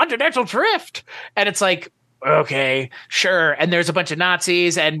continental drift. And it's like, okay, sure. And there's a bunch of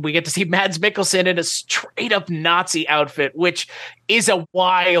Nazis and we get to see Mads Mikkelsen in a straight up Nazi outfit, which is a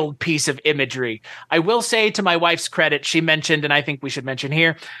wild piece of imagery. I will say, to my wife's credit, she mentioned, and I think we should mention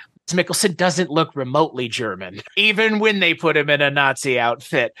here, Mads Mikkelsen doesn't look remotely German, even when they put him in a Nazi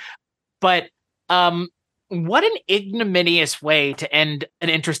outfit. But What an ignominious way to end an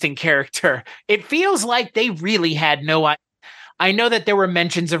interesting character. It feels like they really had no. I know that there were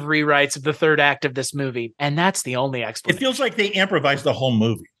mentions of rewrites of the third act of this movie, and that's the only explanation. It feels like they improvised the whole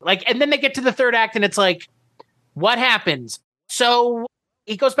movie. Like, and then they get to the third act, and it's like, what happens? So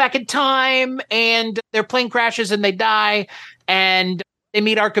he goes back in time, and their plane crashes, and they die, and they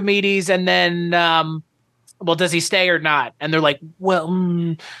meet Archimedes, and then, well, does he stay or not? And they're like, well,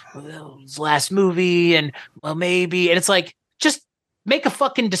 his last movie, and well, maybe. And it's like, just make a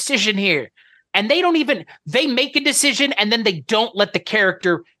fucking decision here. And they make a decision, and then they don't let the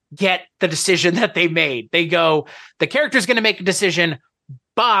character get the decision that they made. They go, the character's going to make a decision,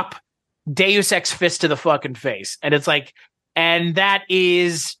 bop, Deus Ex fist to the fucking face. And it's like, and that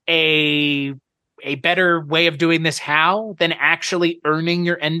is a better way of doing this than actually earning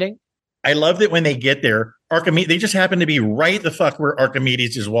your ending. I love that when they get there, Archimedes, they just happen to be right the fuck where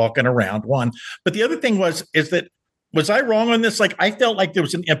Archimedes is walking around, one. But the other thing was I wrong on this? Like, I felt like there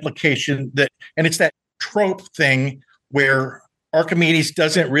was an implication that, and it's that trope thing where Archimedes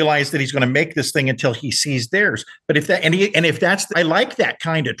doesn't realize that he's going to make this thing until he sees theirs. But I like that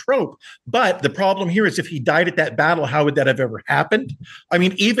kind of trope. But the problem here is if he died at that battle, how would that have ever happened? I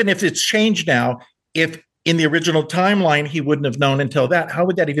mean, even if it's changed now, if in the original timeline, he wouldn't have known until that, how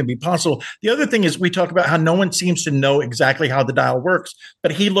would that even be possible? The other thing is we talk about how no one seems to know exactly how the dial works,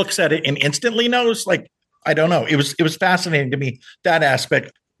 but he looks at it and instantly knows. Like, I don't know. It was fascinating to me, that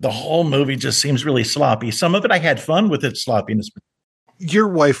aspect. The whole movie just seems really sloppy. Some of it I had fun with its sloppiness. Your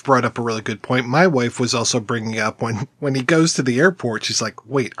wife brought up a really good point. My wife was also bringing up when he goes to the airport, she's like,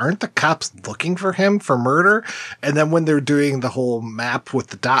 wait, aren't the cops looking for him for murder? And then when they're doing the whole map with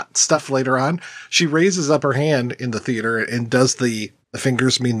the dot stuff later on, she raises up her hand in the theater and does the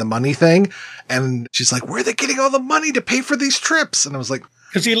fingers mean the money thing. And she's like, where are they getting all the money to pay for these trips? And I was like,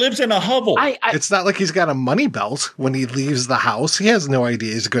 because he lives in a hovel. It's not like he's got a money belt when he leaves the house. He has no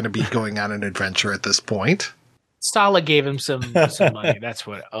idea he's going to be going on an adventure at this point. Sala gave him some money. That's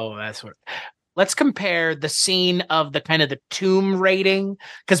what. Let's compare the scene of the kind of the tomb raiding,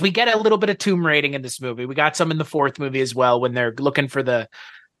 because we get a little bit of tomb raiding in this movie. We got some in the fourth movie as well when they're looking for the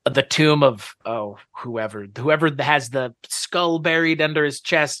tomb of whoever has the skull buried under his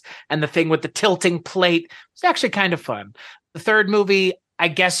chest and the thing with the tilting plate. It's actually kind of fun. The third movie, I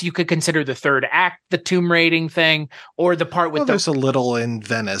guess you could consider the third act the tomb raiding thing, or the part with there's a little in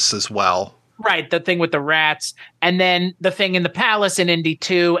Venice as well. Right, the thing with the rats, and then the thing in the palace in Indy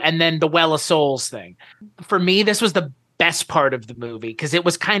 2, and then the Well of Souls thing. For me, this was the best part of the movie, because it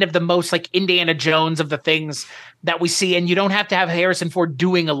was kind of the most like Indiana Jones of the things that we see, and you don't have to have Harrison Ford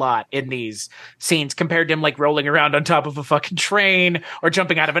doing a lot in these scenes compared to him like rolling around on top of a fucking train or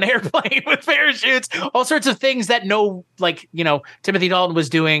jumping out of an airplane with parachutes, all sorts of things that Timothy Dalton was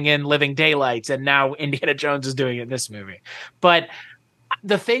doing in Living Daylights, and now Indiana Jones is doing in this movie. But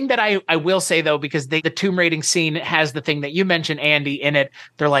the thing that I will say, though, because the tomb raiding scene has the thing that you mentioned, Andy, in it,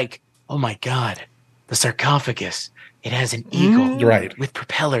 they're like, oh my God, the sarcophagus. It has an eagle with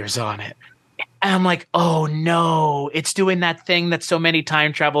propellers on it. And I'm like, oh no, it's doing that thing that so many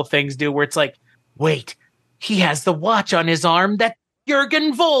time travel things do where it's like, wait, he has the watch on his arm that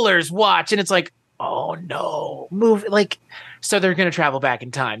Jürgen Voeller's watch. And it's like, oh no, so they're going to travel back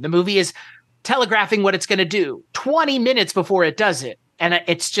in time. The movie is telegraphing what it's going to do 20 minutes before it does it. And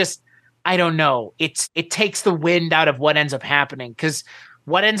it's just, I don't know. It takes the wind out of what ends up happening, because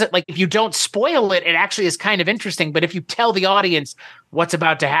what ends up, like, if you don't spoil it, it actually is kind of interesting. But if you tell the audience what's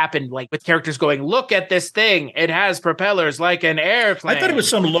about to happen, like with characters going, look at this thing, it has propellers like an airplane. I thought it was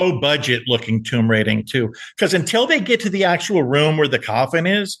some low budget looking tomb raiding too, because until they get to the actual room where the coffin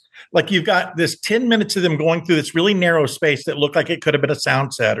is, like, you've got this 10 minutes of them going through this really narrow space that looked like it could have been a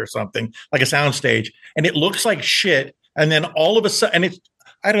sound set or something, like a sound stage, and it looks like shit. And then all of a sudden,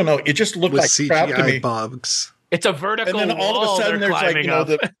 I don't know, it just looked with like CGI crap to me. Bugs. It's a vertical wall. And then all of a sudden there's like,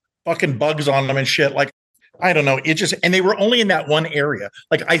 the fucking bugs on them and shit. Like, I don't know. And they were only in that one area.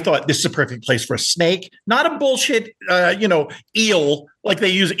 Like, I thought this is a perfect place for a snake, not a bullshit, eel. Like they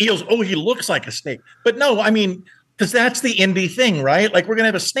use eels. Oh, he looks like a snake. But no, I mean, because that's the indie thing, right? Like, we're going to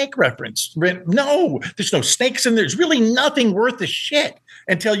have a snake reference. No, there's no snakes in there. There's really nothing worth a shit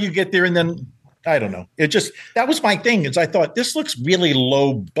until you get there. And then, I don't know. That was my thing, is I thought this looks really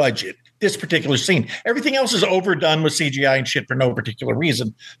low budget, this particular scene. Everything else is overdone with CGI and shit for no particular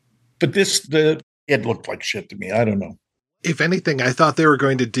reason. But it looked like shit to me. I don't know. If anything, I thought they were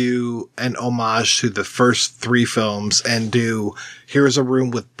going to do an homage to the first 3 films and do, here's a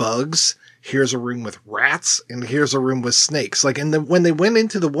room with bugs, here's a room with rats, and here's a room with snakes. Like, when they went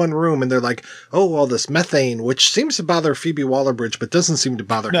into the one room and they're like, oh, all this methane, which seems to bother Phoebe Waller-Bridge, but doesn't seem to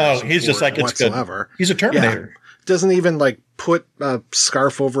bother Harrison Ford just like, whatsoever. It's good. He's a Terminator. Yeah. Doesn't even, like, put a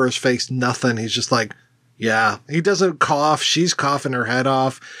scarf over his face, nothing. He's just like, yeah. He doesn't cough. She's coughing her head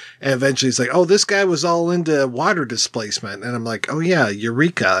off. And eventually he's like, oh, this guy was all into water displacement. And I'm like, oh, yeah,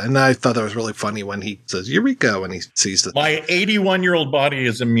 Eureka. And I thought that was really funny when he says Eureka when he sees it. My 81-year-old body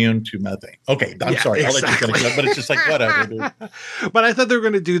is immune to methane. Okay, I'm sorry. Exactly. I'll let you finish that, but it's just like, whatever, dude. But I thought they were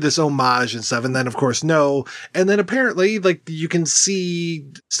going to do this homage and stuff. And then, of course, no. And then apparently, like, you can see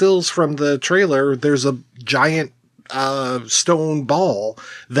stills from the trailer. There's a giant stone ball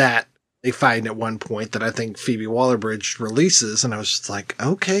that they find at one point that I think Phoebe Waller-Bridge releases. And I was just like,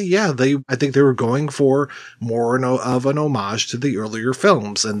 okay, yeah, I think they were going for more of an homage to the earlier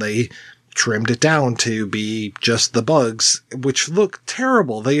films. And they trimmed it down to be just the bugs, which look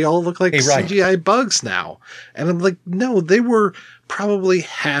terrible. They all look like CGI bugs now. And I'm like, no, they were probably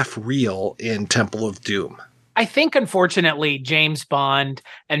half real in Temple of Doom. I think, unfortunately, James Bond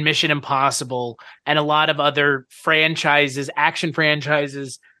and Mission Impossible and a lot of other franchises, action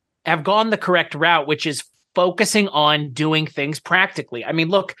franchises, have gone the correct route, which is focusing on doing things practically. I mean,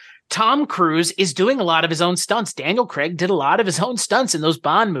 look, Tom Cruise is doing a lot of his own stunts. Daniel Craig did a lot of his own stunts in those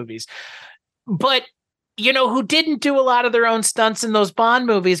Bond movies. But, you know, who didn't do a lot of their own stunts in those Bond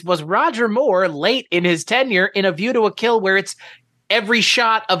movies was Roger Moore late in his tenure in A View to a Kill, where it's every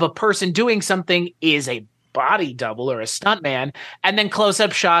shot of a person doing something is a body double or a stuntman, and then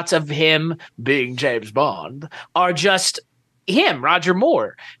close-up shots of him being James Bond are just him, Roger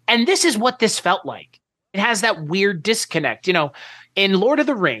Moore. And this is what this felt like. It has that weird disconnect. You know, in Lord of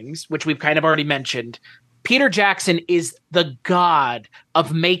the Rings, which we've kind of already mentioned, Peter Jackson is the god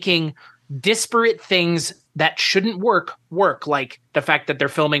of making disparate things that shouldn't work, like the fact that they're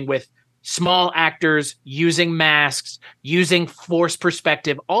filming with small actors, using masks, using forced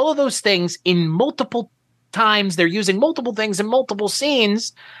perspective, all of those things in multiple times. They're using multiple things in multiple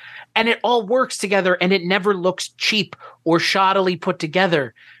scenes, and it all works together, and it never looks cheap or shoddily put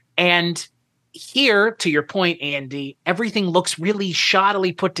together. And here, to your point, Andy, everything looks really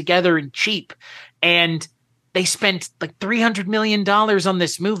shoddily put together and cheap. And they spent like $300 million on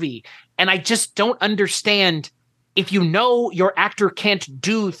this movie. And I just don't understand, if you know your actor can't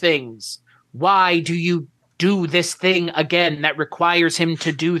do things, why do you do this thing again that requires him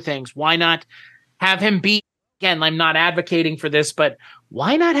to do things? Why not have him be, again, I'm not advocating for this, but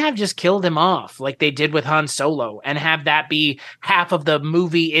why not have just killed him off like they did with Han Solo, and have that be half of the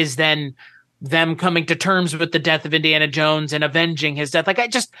movie is then them coming to terms with the death of Indiana Jones and avenging his death? Like,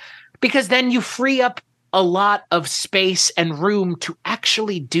 because then you free up a lot of space and room to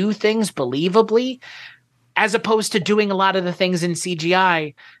actually do things believably, as opposed to doing a lot of the things in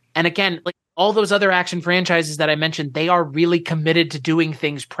CGI. And again, like all those other action franchises that I mentioned, they are really committed to doing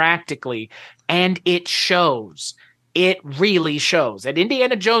things practically, and it shows. It really shows. And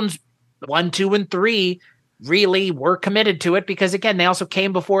Indiana Jones 1, 2, and 3 really were committed to it, because again, they also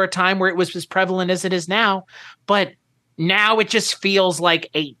came before a time where it was as prevalent as it is now. But now it just feels like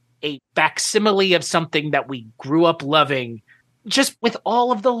a facsimile of something that we grew up loving, just with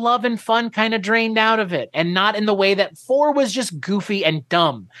all of the love and fun kind of drained out of it, and not in the way that 4 was just goofy and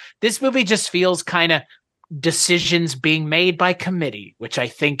dumb. This movie just feels kind of decisions being made by committee, which I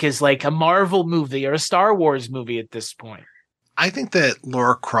think is like a Marvel movie or a Star Wars movie at this point. I think that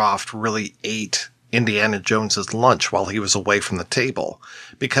Lara Croft really ate Indiana Jones's lunch while he was away from the table,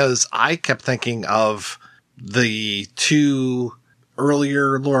 because I kept thinking of the 2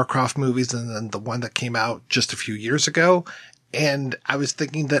 earlier Lara Croft movies and then the one that came out just a few years ago. And I was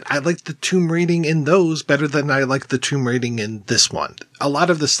thinking that I liked the Tomb Raiding in those better than I liked the Tomb Raiding in this one. A lot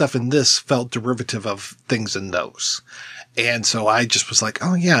of the stuff in this felt derivative of things in those. And so I just was like,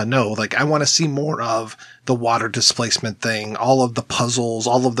 oh yeah, no, like I want to see more of the water displacement thing, all of the puzzles,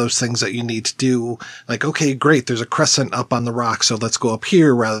 all of those things that you need to do. Like, okay, great, there's a crescent up on the rock, so let's go up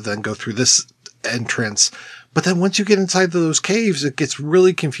here rather than go through this entrance. But then once you get inside those caves, it gets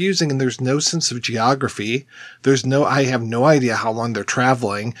really confusing, and there's no sense of geography. I have no idea how long they're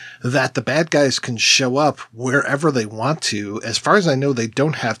traveling, that the bad guys can show up wherever they want to. As far as I know, they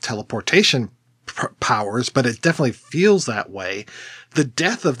don't have teleportation powers, but it definitely feels that way. The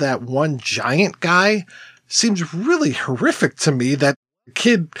death of that one giant guy seems really horrific to me. That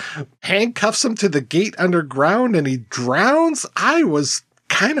kid handcuffs him to the gate underground and he drowns. I was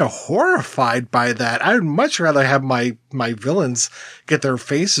kind of horrified by that. I would much rather have my villains get their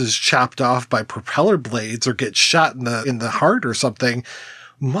faces chopped off by propeller blades or get shot in the heart or something.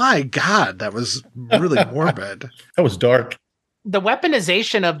 My God, that was really morbid. That was dark. The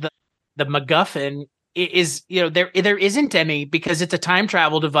weaponization of the MacGuffin is, there isn't any, because it's a time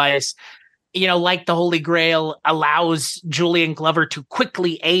travel device. Like the Holy Grail allows Julian Glover to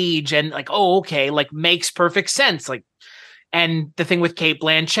quickly age and makes perfect sense. And the thing with Cate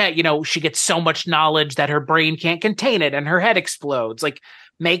Blanchett, she gets so much knowledge that her brain can't contain it and her head explodes.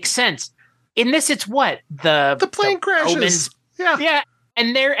 Makes sense. In this, it's what? The plane crashes. Romans, yeah.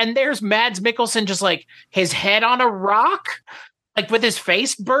 And there's Mads Mikkelsen just his head on a rock, with his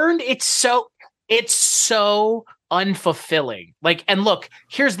face burned. It's so unfulfilling. And look,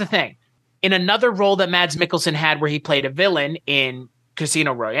 here's the thing. In another role that Mads Mikkelsen had where he played a villain in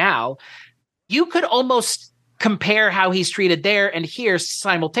Casino Royale, you could almost compare how he's treated there and here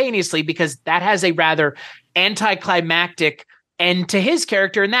simultaneously, because that has a rather anticlimactic end to his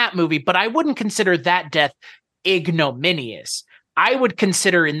character in that movie. But I wouldn't consider that death ignominious. I would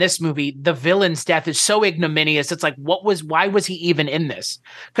consider in this movie, the villain's death is so ignominious. It's why was he even in this?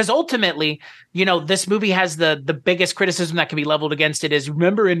 Because ultimately, this movie has the biggest criticism that can be leveled against it is,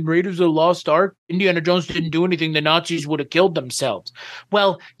 remember in Raiders of the Lost Ark, Indiana Jones didn't do anything. The Nazis would have killed themselves.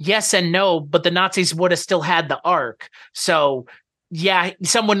 Well, yes and no, but the Nazis would have still had the Ark. So yeah,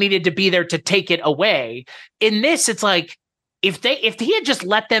 someone needed to be there to take it away. In this, it's if he had just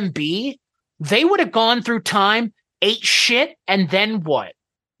let them be, they would have gone through time, ate shit, and then what?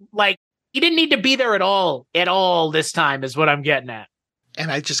 He didn't need to be there at all this time is what I'm getting at.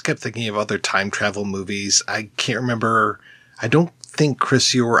 And I just kept thinking of other time travel movies. I can't remember. I don't think,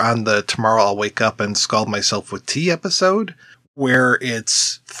 Chris, you were on the Tomorrow I'll Wake Up and Scald Myself with Tea episode, where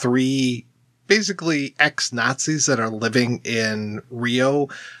it's 3 basically ex-Nazis that are living in Rio,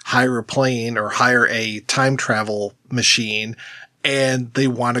 hire a plane or hire a time travel machine, and they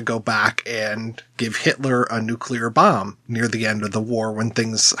want to go back and give Hitler a nuclear bomb near the end of the war when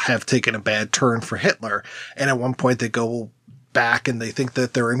things have taken a bad turn for Hitler. And at one point they go back and they think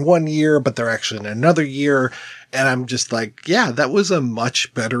that they're in 1 year, but they're actually in another year. And I'm just yeah, that was a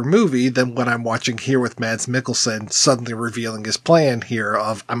much better movie than what I'm watching here with Mads Mikkelsen suddenly revealing his plan here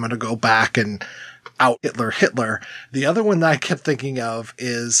of, I'm going to go back and out Hitler. The other one that I kept thinking of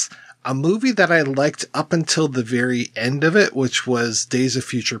is a movie that I liked up until the very end of it, which was Days of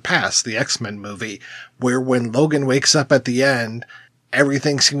Future Past, the X-Men movie, where when Logan wakes up at the end,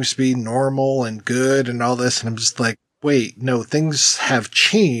 everything seems to be normal and good and all this. And I'm just wait, no, things have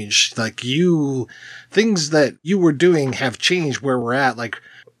changed. Things that you were doing have changed where we're at.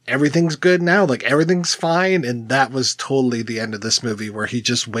 Everything's good now. Everything's fine. And that was totally the end of this movie, where he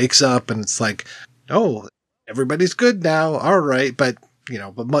just wakes up and it's oh, everybody's good now. All right. But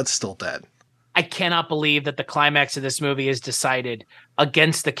Mutt's still dead. I cannot believe that the climax of this movie is decided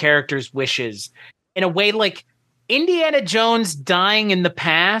against the character's wishes in a way Indiana Jones dying in the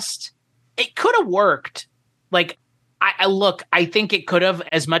past. It could have worked. I think it could have,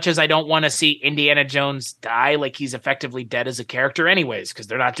 as much as I don't want to see Indiana Jones die. He's effectively dead as a character anyways, because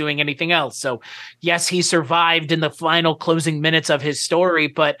they're not doing anything else. So yes, he survived in the final closing minutes of his story,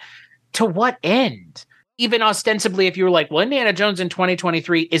 but to what end? Even ostensibly, if you were well, Indiana Jones in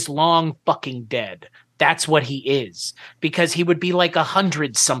 2023 is long fucking dead. That's what he is, because he would be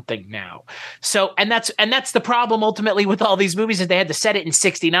 100 something now. So, and that's the problem ultimately with all these movies, is they had to set it in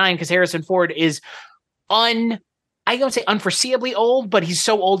 69 because Harrison Ford is I don't say unforeseeably old, but he's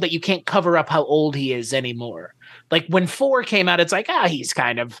so old that you can't cover up how old he is anymore. When 4 came out, it's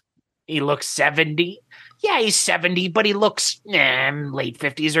he looks 70. Yeah, he's 70, but he looks late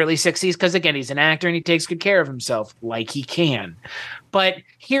 50s, early 60s, because, again, he's an actor and he takes good care of himself he can. But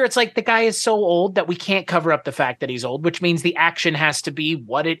here it's the guy is so old that we can't cover up the fact that he's old, which means the action has to be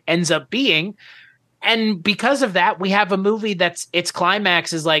what it ends up being. And because of that, we have a movie that's its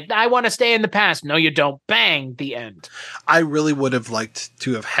climax is I want to stay in the past. No, you don't. Bang, the end. I really would have liked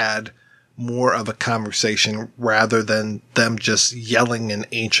to have had more of a conversation rather than them just yelling in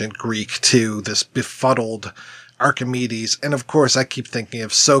ancient Greek to this befuddled Archimedes. And of course, I keep thinking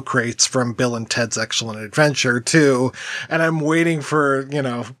of Socrates from Bill and Ted's Excellent Adventure too. And I'm waiting for,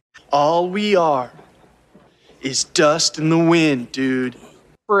 all we are is dust in the wind, dude.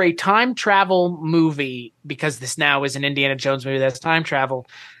 For a time travel movie, because this now is an Indiana Jones movie that's time travel,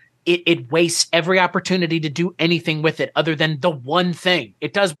 it wastes every opportunity to do anything with it other than the one thing.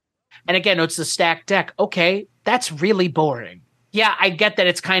 It does. And again, it's the stacked deck. Okay, that's really boring. Yeah, I get that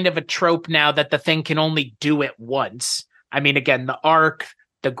it's kind of a trope now that the thing can only do it once. I mean, again, the Ark,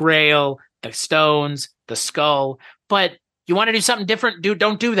 the Grail, the stones, the skull. But You want to do something different?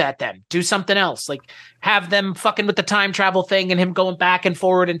 Don't do that then. Do something else. Like have them fucking with the time travel thing and him going back and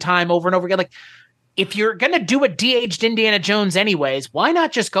forward in time over and over again. Like if you're going to do a de-aged Indiana Jones anyways, why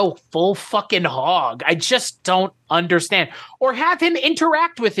not just go full fucking hog? I just don't understand. Or have him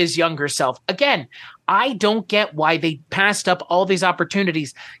interact with his younger self. Again, I don't get why they passed up all these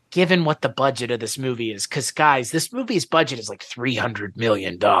opportunities given what the budget of this movie is. Because, guys, this movie's budget is like $300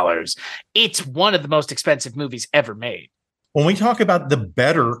 million. It's one of the most expensive movies ever made. When we talk about the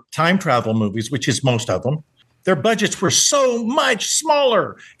better time travel movies, which is most of them, their budgets were so much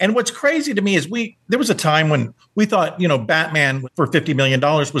smaller. And what's crazy to me is there was a time when we thought, Batman for $50 million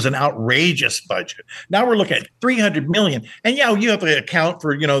was an outrageous budget. Now we're looking at $300 million. And yeah, you have to account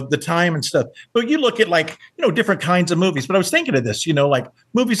for, the time and stuff. But you look at different kinds of movies. But I was thinking of this, like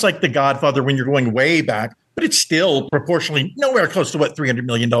movies like The Godfather when you're going way back. But it's still proportionally nowhere close to what $300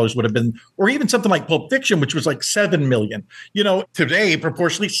 million would have been, or even something like Pulp Fiction, which was like $7 million. Today,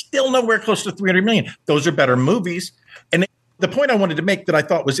 proportionally, still nowhere close to $300 million. Those are better movies. And the point I wanted to make that I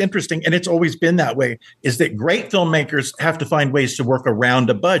thought was interesting, and it's always been that way, is that great filmmakers have to find ways to work around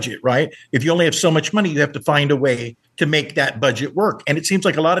a budget, right? If you only have so much money, you have to find a way to make that budget work. And it seems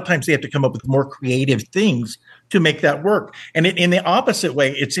like a lot of times they have to come up with more creative things to make that work. And in the opposite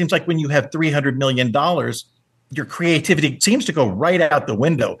way, it seems like when you have $300 million, your creativity seems to go right out the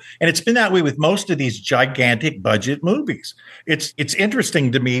window. And it's been that way with most of these gigantic budget movies. It's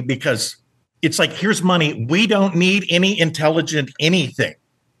interesting to me because it's like, here's money. We don't need any intelligent anything.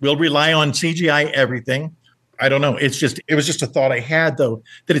 We'll rely on CGI everything. I don't know. It was just a thought I had, though,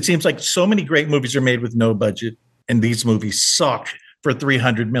 that it seems like so many great movies are made with no budget, and these movies suck for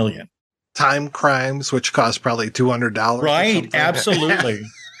 $300 million. Time Crimes, which cost probably $200. Right, absolutely.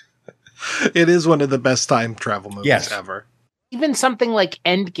 It is one of the best time travel movies ever. Even something like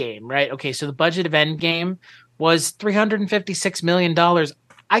Endgame, right? Okay, so the budget of Endgame was $356 million.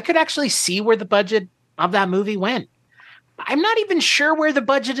 I could actually see where the budget of that movie went. I'm not even sure where the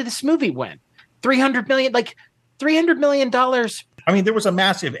budget of this movie went. $300 million. I mean, there was a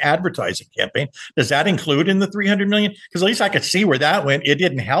massive advertising campaign. Does that include in the $300 million? Because at least I could see where that went. It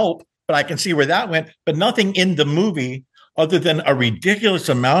didn't help, but I can see where that went. But nothing in the movie other than a ridiculous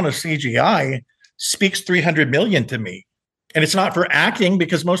amount of CGI speaks $300 million to me. And it's not for acting,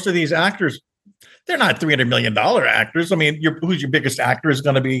 because most of these actors, they're not $300 million actors. I mean, who's your biggest actor is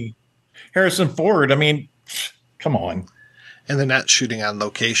going to be Harrison Ford. I mean, come on. And they're not shooting on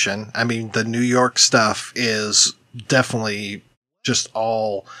location. I mean, the New York stuff is definitely just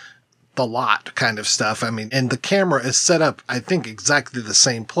all the lot kind of stuff. I mean, and the camera is set up, I think, exactly the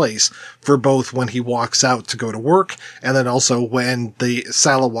same place for both when he walks out to go to work and then also when the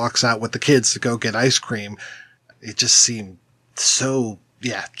Sala walks out with the kids to go get ice cream. It just seemed so,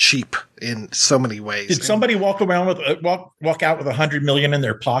 cheap in so many ways. Did somebody walk around with walk out with $100 million in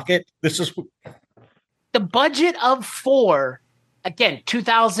their pocket? This is the budget of 4. Again,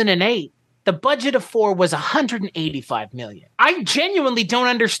 2008. The budget of 4 was $185 million. I genuinely don't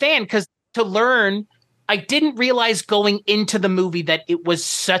understand, because to learn, I didn't realize going into the movie that it was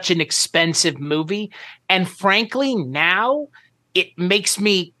such an expensive movie. And frankly, now it makes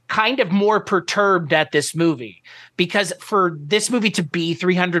me kind of more perturbed at this movie, because for this movie to be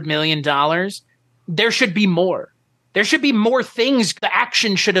 $300 million, there should be more. There should be more things. The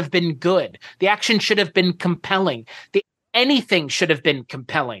action should have been good. The action should have been compelling. Anything should have been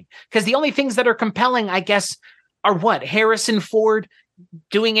compelling, because the only things that are compelling, I guess, are what? Harrison Ford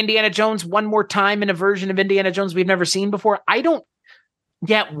doing Indiana Jones one more time in a version of Indiana Jones we've never seen before. I don't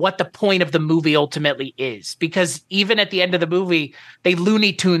get what the point of the movie ultimately is, because even at the end of the movie, they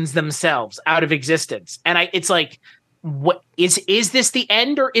Looney Tunes themselves out of existence. And it's like, what is this the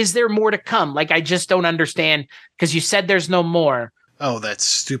end, or is there more to come? Like, I just don't understand, because you said there's no more. Oh, that's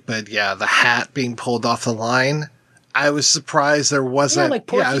stupid. Yeah, the hat being pulled off the line. I was surprised there wasn't. Like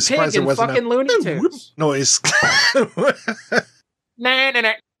Porky I was surprised Pig there wasn't fucking Looney Tunes noise. Nah.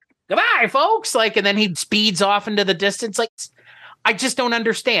 Goodbye, folks. Like, and then he speeds off into the distance. Like, I just don't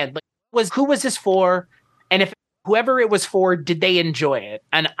understand. Like, who was this for? And if whoever it was for, did they enjoy it?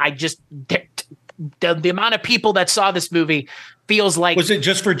 And I just the amount of people that saw this movie feels like, was it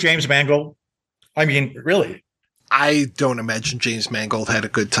just for James Mangold? I mean, really? I don't imagine James Mangold had a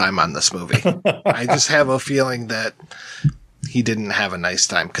good time on this movie. I just have a feeling that he didn't have a nice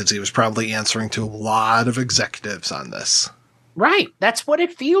time, because he was probably answering to a lot of executives on this. Right. That's what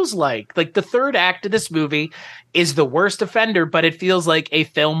it feels like. Like, the third act of this movie is the worst offender, but it feels like a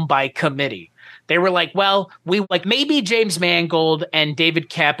film by committee. They were like, well, maybe James Mangold and David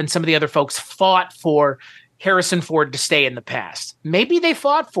Koepp and some of the other folks fought for Harrison Ford to stay in the past. Maybe they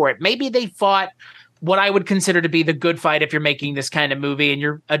fought for it. Maybe they fought what I would consider to be the good fight if you're making this kind of movie and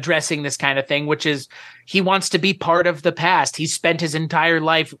you're addressing this kind of thing, which is he wants to be part of the past. He spent his entire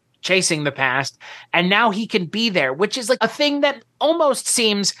life chasing the past, and now he can be there, which is like a thing that almost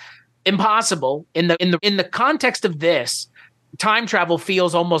seems impossible in the context of this. Time travel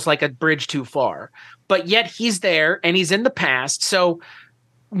feels almost like a bridge too far, but yet he's there and he's in the past. So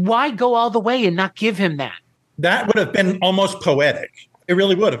why go all the way and not give him that? That would have been almost poetic. It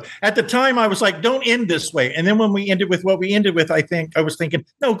really would have. At the time, I was like, don't end this way. And then when we ended with what we ended with, I was thinking,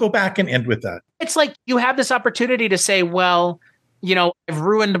 no, go back and end with that. It's like you have this opportunity to say, well, you know, I've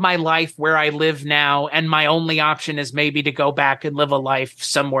ruined my life where I live now, and my only option is maybe to go back and live a life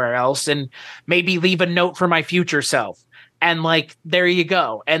somewhere else and maybe leave a note for my future self. And like, there you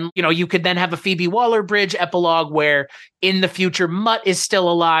go. And, you know, you could then have a Phoebe Waller-Bridge epilogue where in the future Mutt is still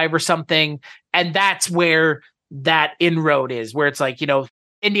alive or something. And that's where that inroad is, where it's like, you know,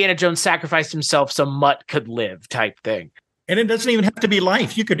 Indiana Jones sacrificed himself so Mutt could live type thing. And it doesn't even have to be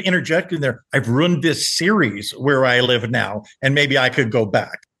life. You could interject in there, I've ruined this series where I live now, and maybe I could go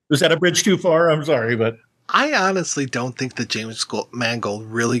back. Was that a bridge too far? I'm sorry, but I honestly don't think that James Mangold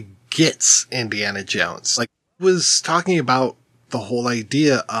really gets Indiana Jones. Like, was talking about the whole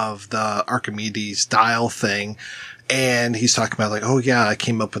idea of the Archimedes dial thing. And he's talking about like, oh yeah, I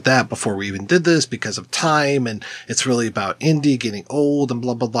came up with that before we even did this because of time. And it's really about Indy getting old and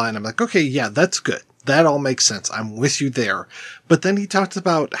blah, blah, blah. And I'm like, okay, yeah, that's good. That all makes sense. I'm with you there. But then he talked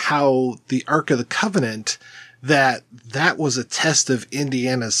about how the Ark of the Covenant, that was a test of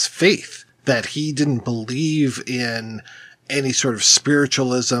Indiana's faith, that he didn't believe in any sort of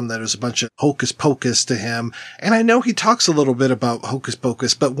spiritualism, that was a bunch of hocus pocus to him. And I know he talks a little bit about hocus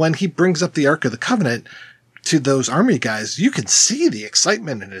pocus, but when he brings up the Ark of the Covenant to those army guys, you can see the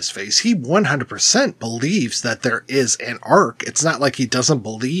excitement in his face. He 100% believes that there is an Ark. It's not like he doesn't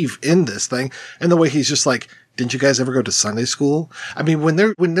believe in this thing. And the way he's just like, didn't you guys ever go to Sunday school? I mean, when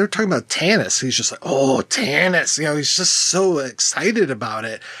they're talking about Tanis, he's just like, oh, Tanis, you know, he's just so excited about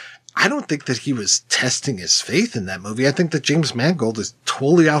it. I don't think that he was testing his faith in that movie. I think that James Mangold is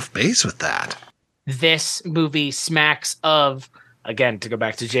totally off base with that. This movie smacks of, again, to go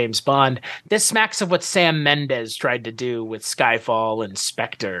back to James Bond, this smacks of what Sam Mendes tried to do with Skyfall and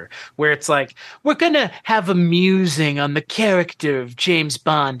Spectre, where it's like, we're going to have a musing on the character of James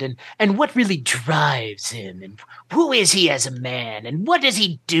Bond and what really drives him and who is he as a man and what does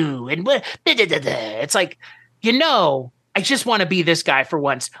he do and what. It's like, you know, I just want to be this guy for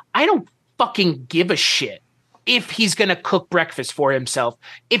once. I don't fucking give a shit if he's going to cook breakfast for himself,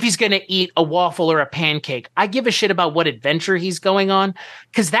 if he's going to eat a waffle or a pancake. I give a shit about what adventure he's going on,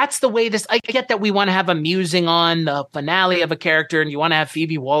 because that's the way this. I get that we want to have a musing on the finale of a character, and you want to have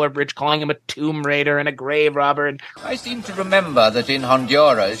Phoebe Waller-Bridge calling him a tomb raider and a grave robber. And I seem to remember that in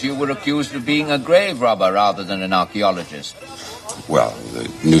Honduras you were accused of being a grave robber rather than an archaeologist. Well,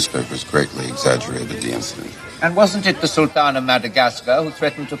 the newspapers greatly exaggerated the incident. And wasn't it the Sultan of Madagascar who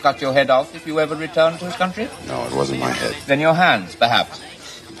threatened to cut your head off if you ever returned to his country? No, it wasn't my head. Then your hands, perhaps?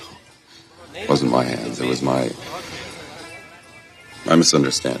 It wasn't my hands. It was my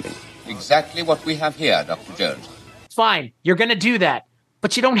misunderstanding. Exactly what we have here, Dr. Jones. Fine, you're going to do that,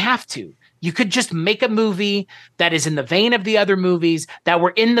 but you don't have to. You could just make a movie that is in the vein of the other movies, that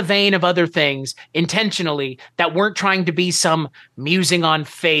were in the vein of other things intentionally, that weren't trying to be some musing on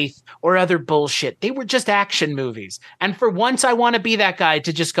faith or other bullshit. They were just action movies. And for once, I want to be that guy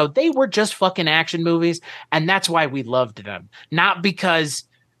to just go, they were just fucking action movies. And that's why we loved them. Not because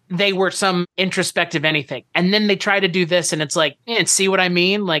they were some introspective anything. And then they try to do this and it's like, see what I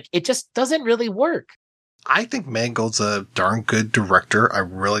mean? Like, it just doesn't really work. I think Mangold's a darn good director. I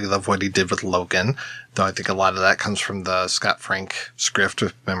really love what he did with Logan, though I think a lot of that comes from the Scott Frank script,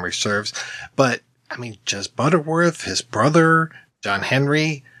 if memory serves. But, I mean, Jez Butterworth, his brother, John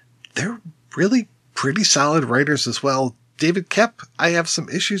Henry, they're really pretty solid writers as well. David Koepp, I have some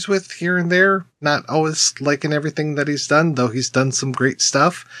issues with here and there. Not always liking everything that he's done, though he's done some great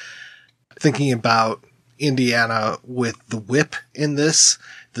stuff. Thinking about Indiana with the whip in this,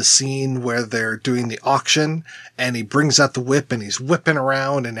 the scene where they're doing the auction and he brings out the whip and he's whipping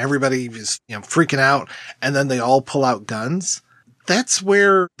around and everybody is, freaking out. And then they all pull out guns. That's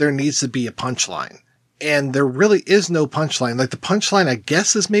where there needs to be a punchline. And there really is no punchline. Like the punchline, I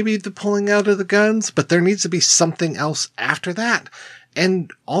guess, is maybe the pulling out of the guns, but there needs to be something else after that.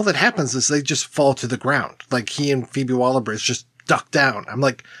 And all that happens is they just fall to the ground. Like he and Phoebe Waller-Bridge just duck down. I'm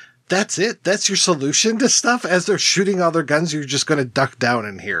like, that's it. That's your solution to stuff. As they're shooting all their guns, you're just going to duck down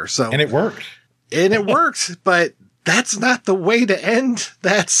in here. So, and it worked. And it worked, but That's not the way to end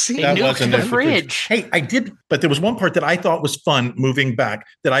that scene. That wasn't the fridge. Hey, I did, but there was one part that I thought was fun moving back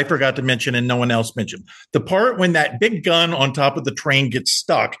that I forgot to mention and no one else mentioned. The part when that big gun on top of the train gets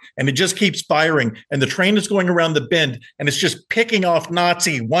stuck and it just keeps firing and the train is going around the bend and it's just picking off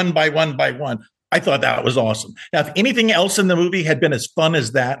Nazi one by one by one. I thought that was awesome. Now, if anything else in the movie had been as fun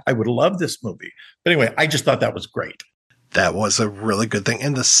as that, I would love this movie. But anyway, I just thought that was great. That was a really good thing.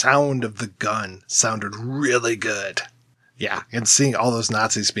 And the sound of the gun sounded really good. Yeah. And seeing all those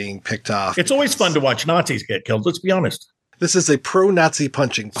Nazis being picked off. It's always fun to watch Nazis get killed. Let's be honest. This is a pro-Nazi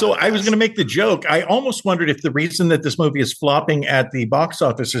punching podcast. So I was going to make the joke. I almost wondered if the reason that this movie is flopping at the box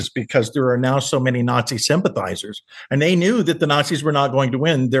office is because there are now so many Nazi sympathizers. And they knew that the Nazis were not going to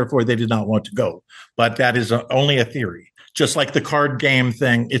win. Therefore, they did not want to go. But that is only a theory. Just like the card game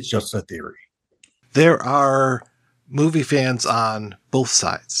thing, it's just a theory. There are movie fans on both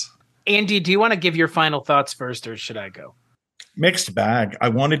sides. Andy, do you want to give your final thoughts first, or should I go? Mixed bag. I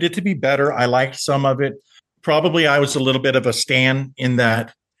wanted it to be better. I liked some of it. Probably I was a little bit of a stan in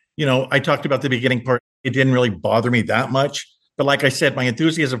that, I talked about the beginning part. It didn't really bother me that much. But like I said, my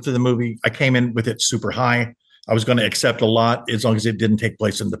enthusiasm for the movie, I came in with it super high. I was going to accept a lot as long as it didn't take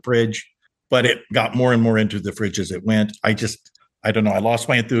place in the fridge. But it got more and more into the fridge as it went. I don't know. I lost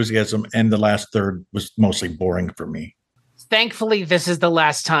my enthusiasm, and the last third was mostly boring for me. Thankfully, this is the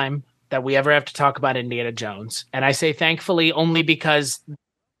last time that we ever have to talk about Indiana Jones. And I say thankfully only because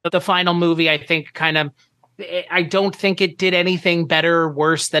the final movie, I think, I don't think it did anything better or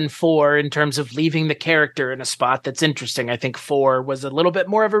worse than 4 in terms of leaving the character in a spot that's interesting. I think 4 was a little bit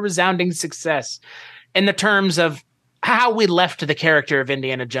more of a resounding success in the terms of how we left the character of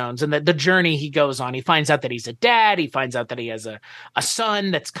Indiana Jones and the journey he goes on. He finds out that he's a dad. He finds out that he has a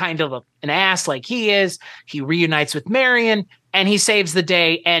son that's kind of an ass like he is. He reunites with Marion and he saves the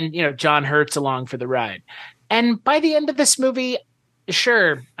day. And, John Hurt's along for the ride. And by the end of this movie,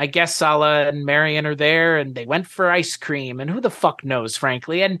 sure, I guess Sala and Marion are there and they went for ice cream and who the fuck knows,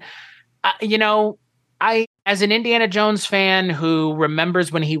 frankly. And, I, as an Indiana Jones fan who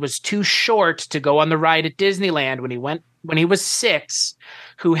remembers when he was too short to go on the ride at Disneyland when he was 6,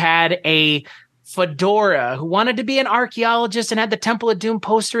 who had a fedora, who wanted to be an archaeologist and had the Temple of Doom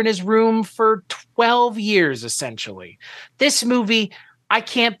poster in his room for 12 years, essentially. This movie, I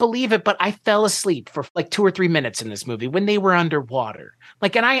can't believe it, but I fell asleep for like 2 or 3 minutes in this movie when they were underwater.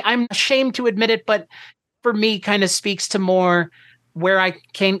 And I'm ashamed to admit it, but for me kind of speaks to more where I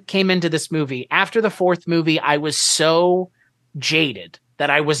came into this movie. After the 4th movie, I was so jaded that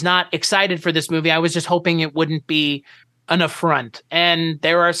I was not excited for this movie. I was just hoping it wouldn't be an affront. And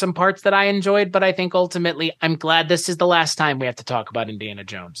there are some parts that I enjoyed, but I think ultimately I'm glad this is the last time we have to talk about Indiana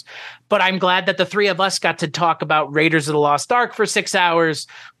Jones. But I'm glad that the 3 of us got to talk about Raiders of the Lost Ark for 6 hours,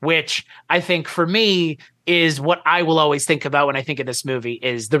 which I think for me is what I will always think about when I think of this movie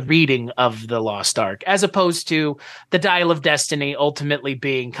is the reading of the Lost Ark, as opposed to the Dial of Destiny ultimately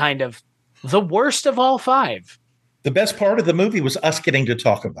being kind of the worst of all 5. The best part of the movie was us getting to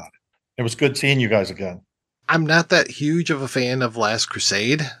talk about it. It was good seeing you guys again. I'm not that huge of a fan of Last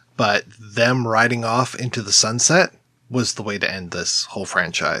Crusade, but them riding off into the sunset was the way to end this whole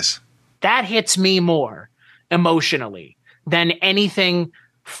franchise. That hits me more emotionally than anything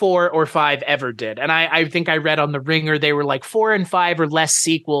 4 or 5 ever did. And I think I read on The Ringer, they were like 4 and 5 are less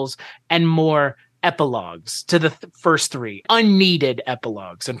sequels and more epilogues to the first 3. Unneeded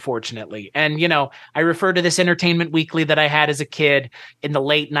epilogues, unfortunately. And, I refer to this Entertainment Weekly that I had as a kid in the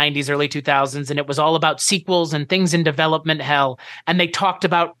late 90s, early 2000s, and it was all about sequels and things in development hell. And they talked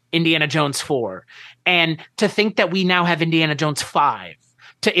about Indiana Jones 4. And to think that we now have Indiana Jones 5.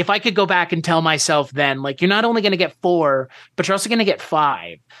 If I could go back and tell myself then, you're not only going to get 4, but you're also going to get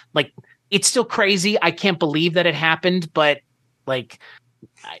 5. It's still crazy. I can't believe that it happened, but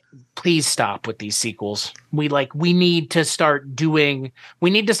please stop with these sequels. We need to start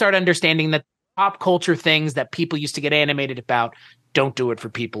understanding that pop culture things that people used to get animated about don't do it for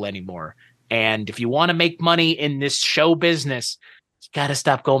people anymore. And if you want to make money in this show business, you got to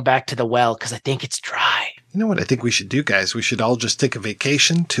stop going back to the well because I think it's dry. You know what I think we should do, guys? We should all just take a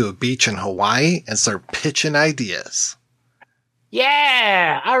vacation to a beach in Hawaii and start pitching ideas.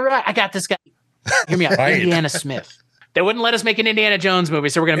 Yeah. All right. I got this guy. Hear me out. Right. Indiana Smith. They wouldn't let us make an Indiana Jones movie,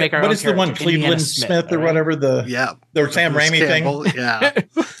 so we're going to make our own. What is the one, Cleveland Smith or whatever? The Sam Raimi Campbell thing? Yeah.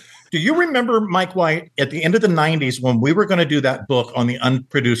 Do you remember, Mike White, at the end of the 90s when we were going to do that book on the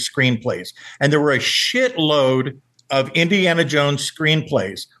unproduced screenplays, and there were a shitload of Indiana Jones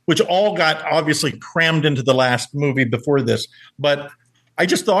screenplays, which all got obviously crammed into the last movie before this. But I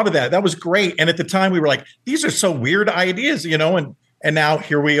just thought of that. That was great. And at the time we were like, these are so weird ideas, and now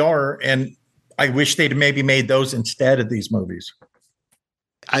here we are. And I wish they'd maybe made those instead of these movies.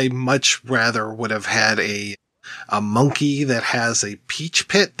 I much rather would have had a monkey that has a peach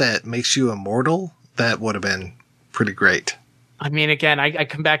pit that makes you immortal. That would have been pretty great. I mean, again, I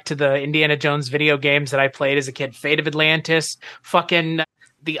come back to the Indiana Jones video games that I played as a kid. Fate of Atlantis, fucking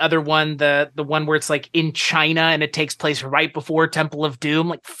the other one, the one where it's like in China and it takes place right before Temple of Doom.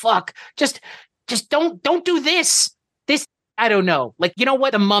 Like, fuck, just don't do this. This, I don't know. Like, you know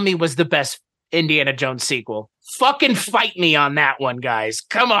what? The Mummy was the best Indiana Jones sequel. Fucking fight me on that one, guys.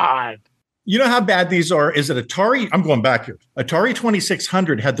 Come on. You know how bad these are? Is it Atari? I'm going back here. Atari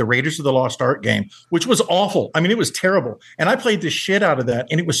 2600 had the Raiders of the Lost Ark game, which was awful. I mean, it was terrible. And I played the shit out of that,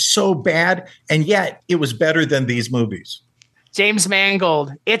 and it was so bad. And yet it was better than these movies. James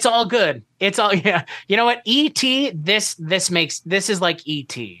Mangold. It's all good. It's all, yeah. You know what? E.T., this is like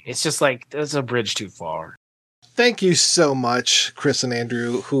E.T. It's just like, there's a bridge too far. Thank you so much, Chris and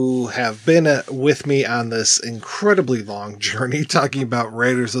Andrew, who have been with me on this incredibly long journey talking about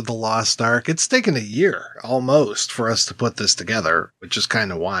Raiders of the Lost Ark. It's taken a year almost for us to put this together, which is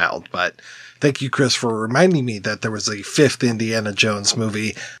kind of wild. But thank you, Chris, for reminding me that there was a 5th Indiana Jones movie.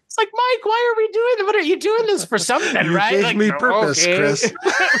 It's like, Mike, why are we doing this? What are you doing this for something, you right? Gave like, me purpose, okay. Chris.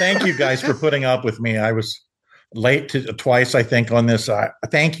 Thank you guys for putting up with me. I was late twice, I think, on this.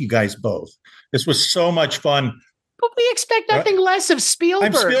 Thank you guys both. This was so much fun. But we expect nothing less of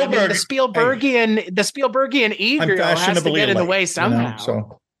Spielberg. Spielberg. I mean, the Spielbergian ego has to get in the way somehow. You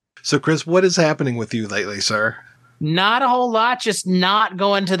know, so, Chris, what is happening with you lately, sir? Not a whole lot. Just not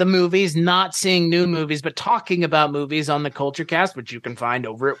going to the movies, not seeing new movies, but talking about movies on the Culture Cast, which you can find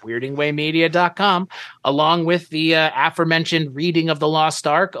over at weirdingwaymedia.com, along with the aforementioned reading of The Lost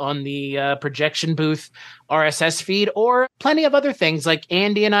Ark on the Projection Booth RSS feed, or plenty of other things. Like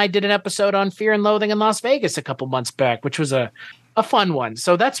Andy and I did an episode on Fear and Loathing in Las Vegas a couple months back, which was a fun one.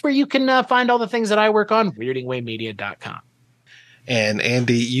 So that's where you can find all the things that I work on, weirdingwaymedia.com. And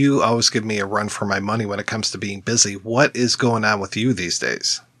Andy, you always give me a run for my money when it comes to being busy. What is going on with you these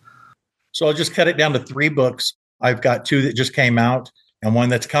days? So I'll just cut it down to 3 books. I've got 2 that just came out and 1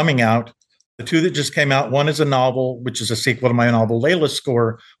 that's coming out. The 2 that just came out, one is a novel, which is a sequel to my novel, Layla's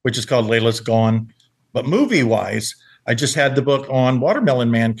Score, which is called Layla's Gone. But movie-wise, I just had the book on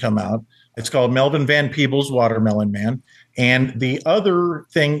Watermelon Man come out. It's called Melvin Van Peebles' Watermelon Man. And the other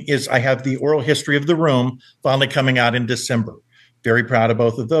thing is I have the oral history of The Room finally coming out in December. Very proud of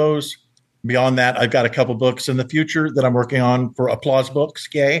both of those. Beyond that, I've got a couple books in the future that I'm working on for Applause Books,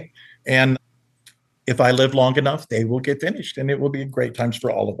 yay. And if I live long enough, they will get finished, and it will be great times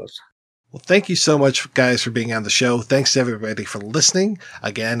for all of us. Well, thank you so much, guys, for being on the show. Thanks to everybody for listening.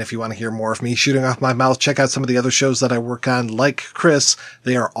 Again, if you want to hear more of me shooting off my mouth, check out some of the other shows that I work on, like Chris.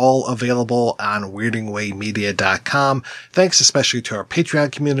 They are all available on weirdingwaymedia.com. Thanks especially to our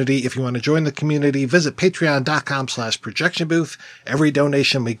Patreon community. If you want to join the community, visit patreon.com/projection booth. Every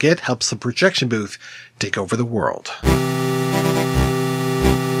donation we get helps the projection booth take over the world.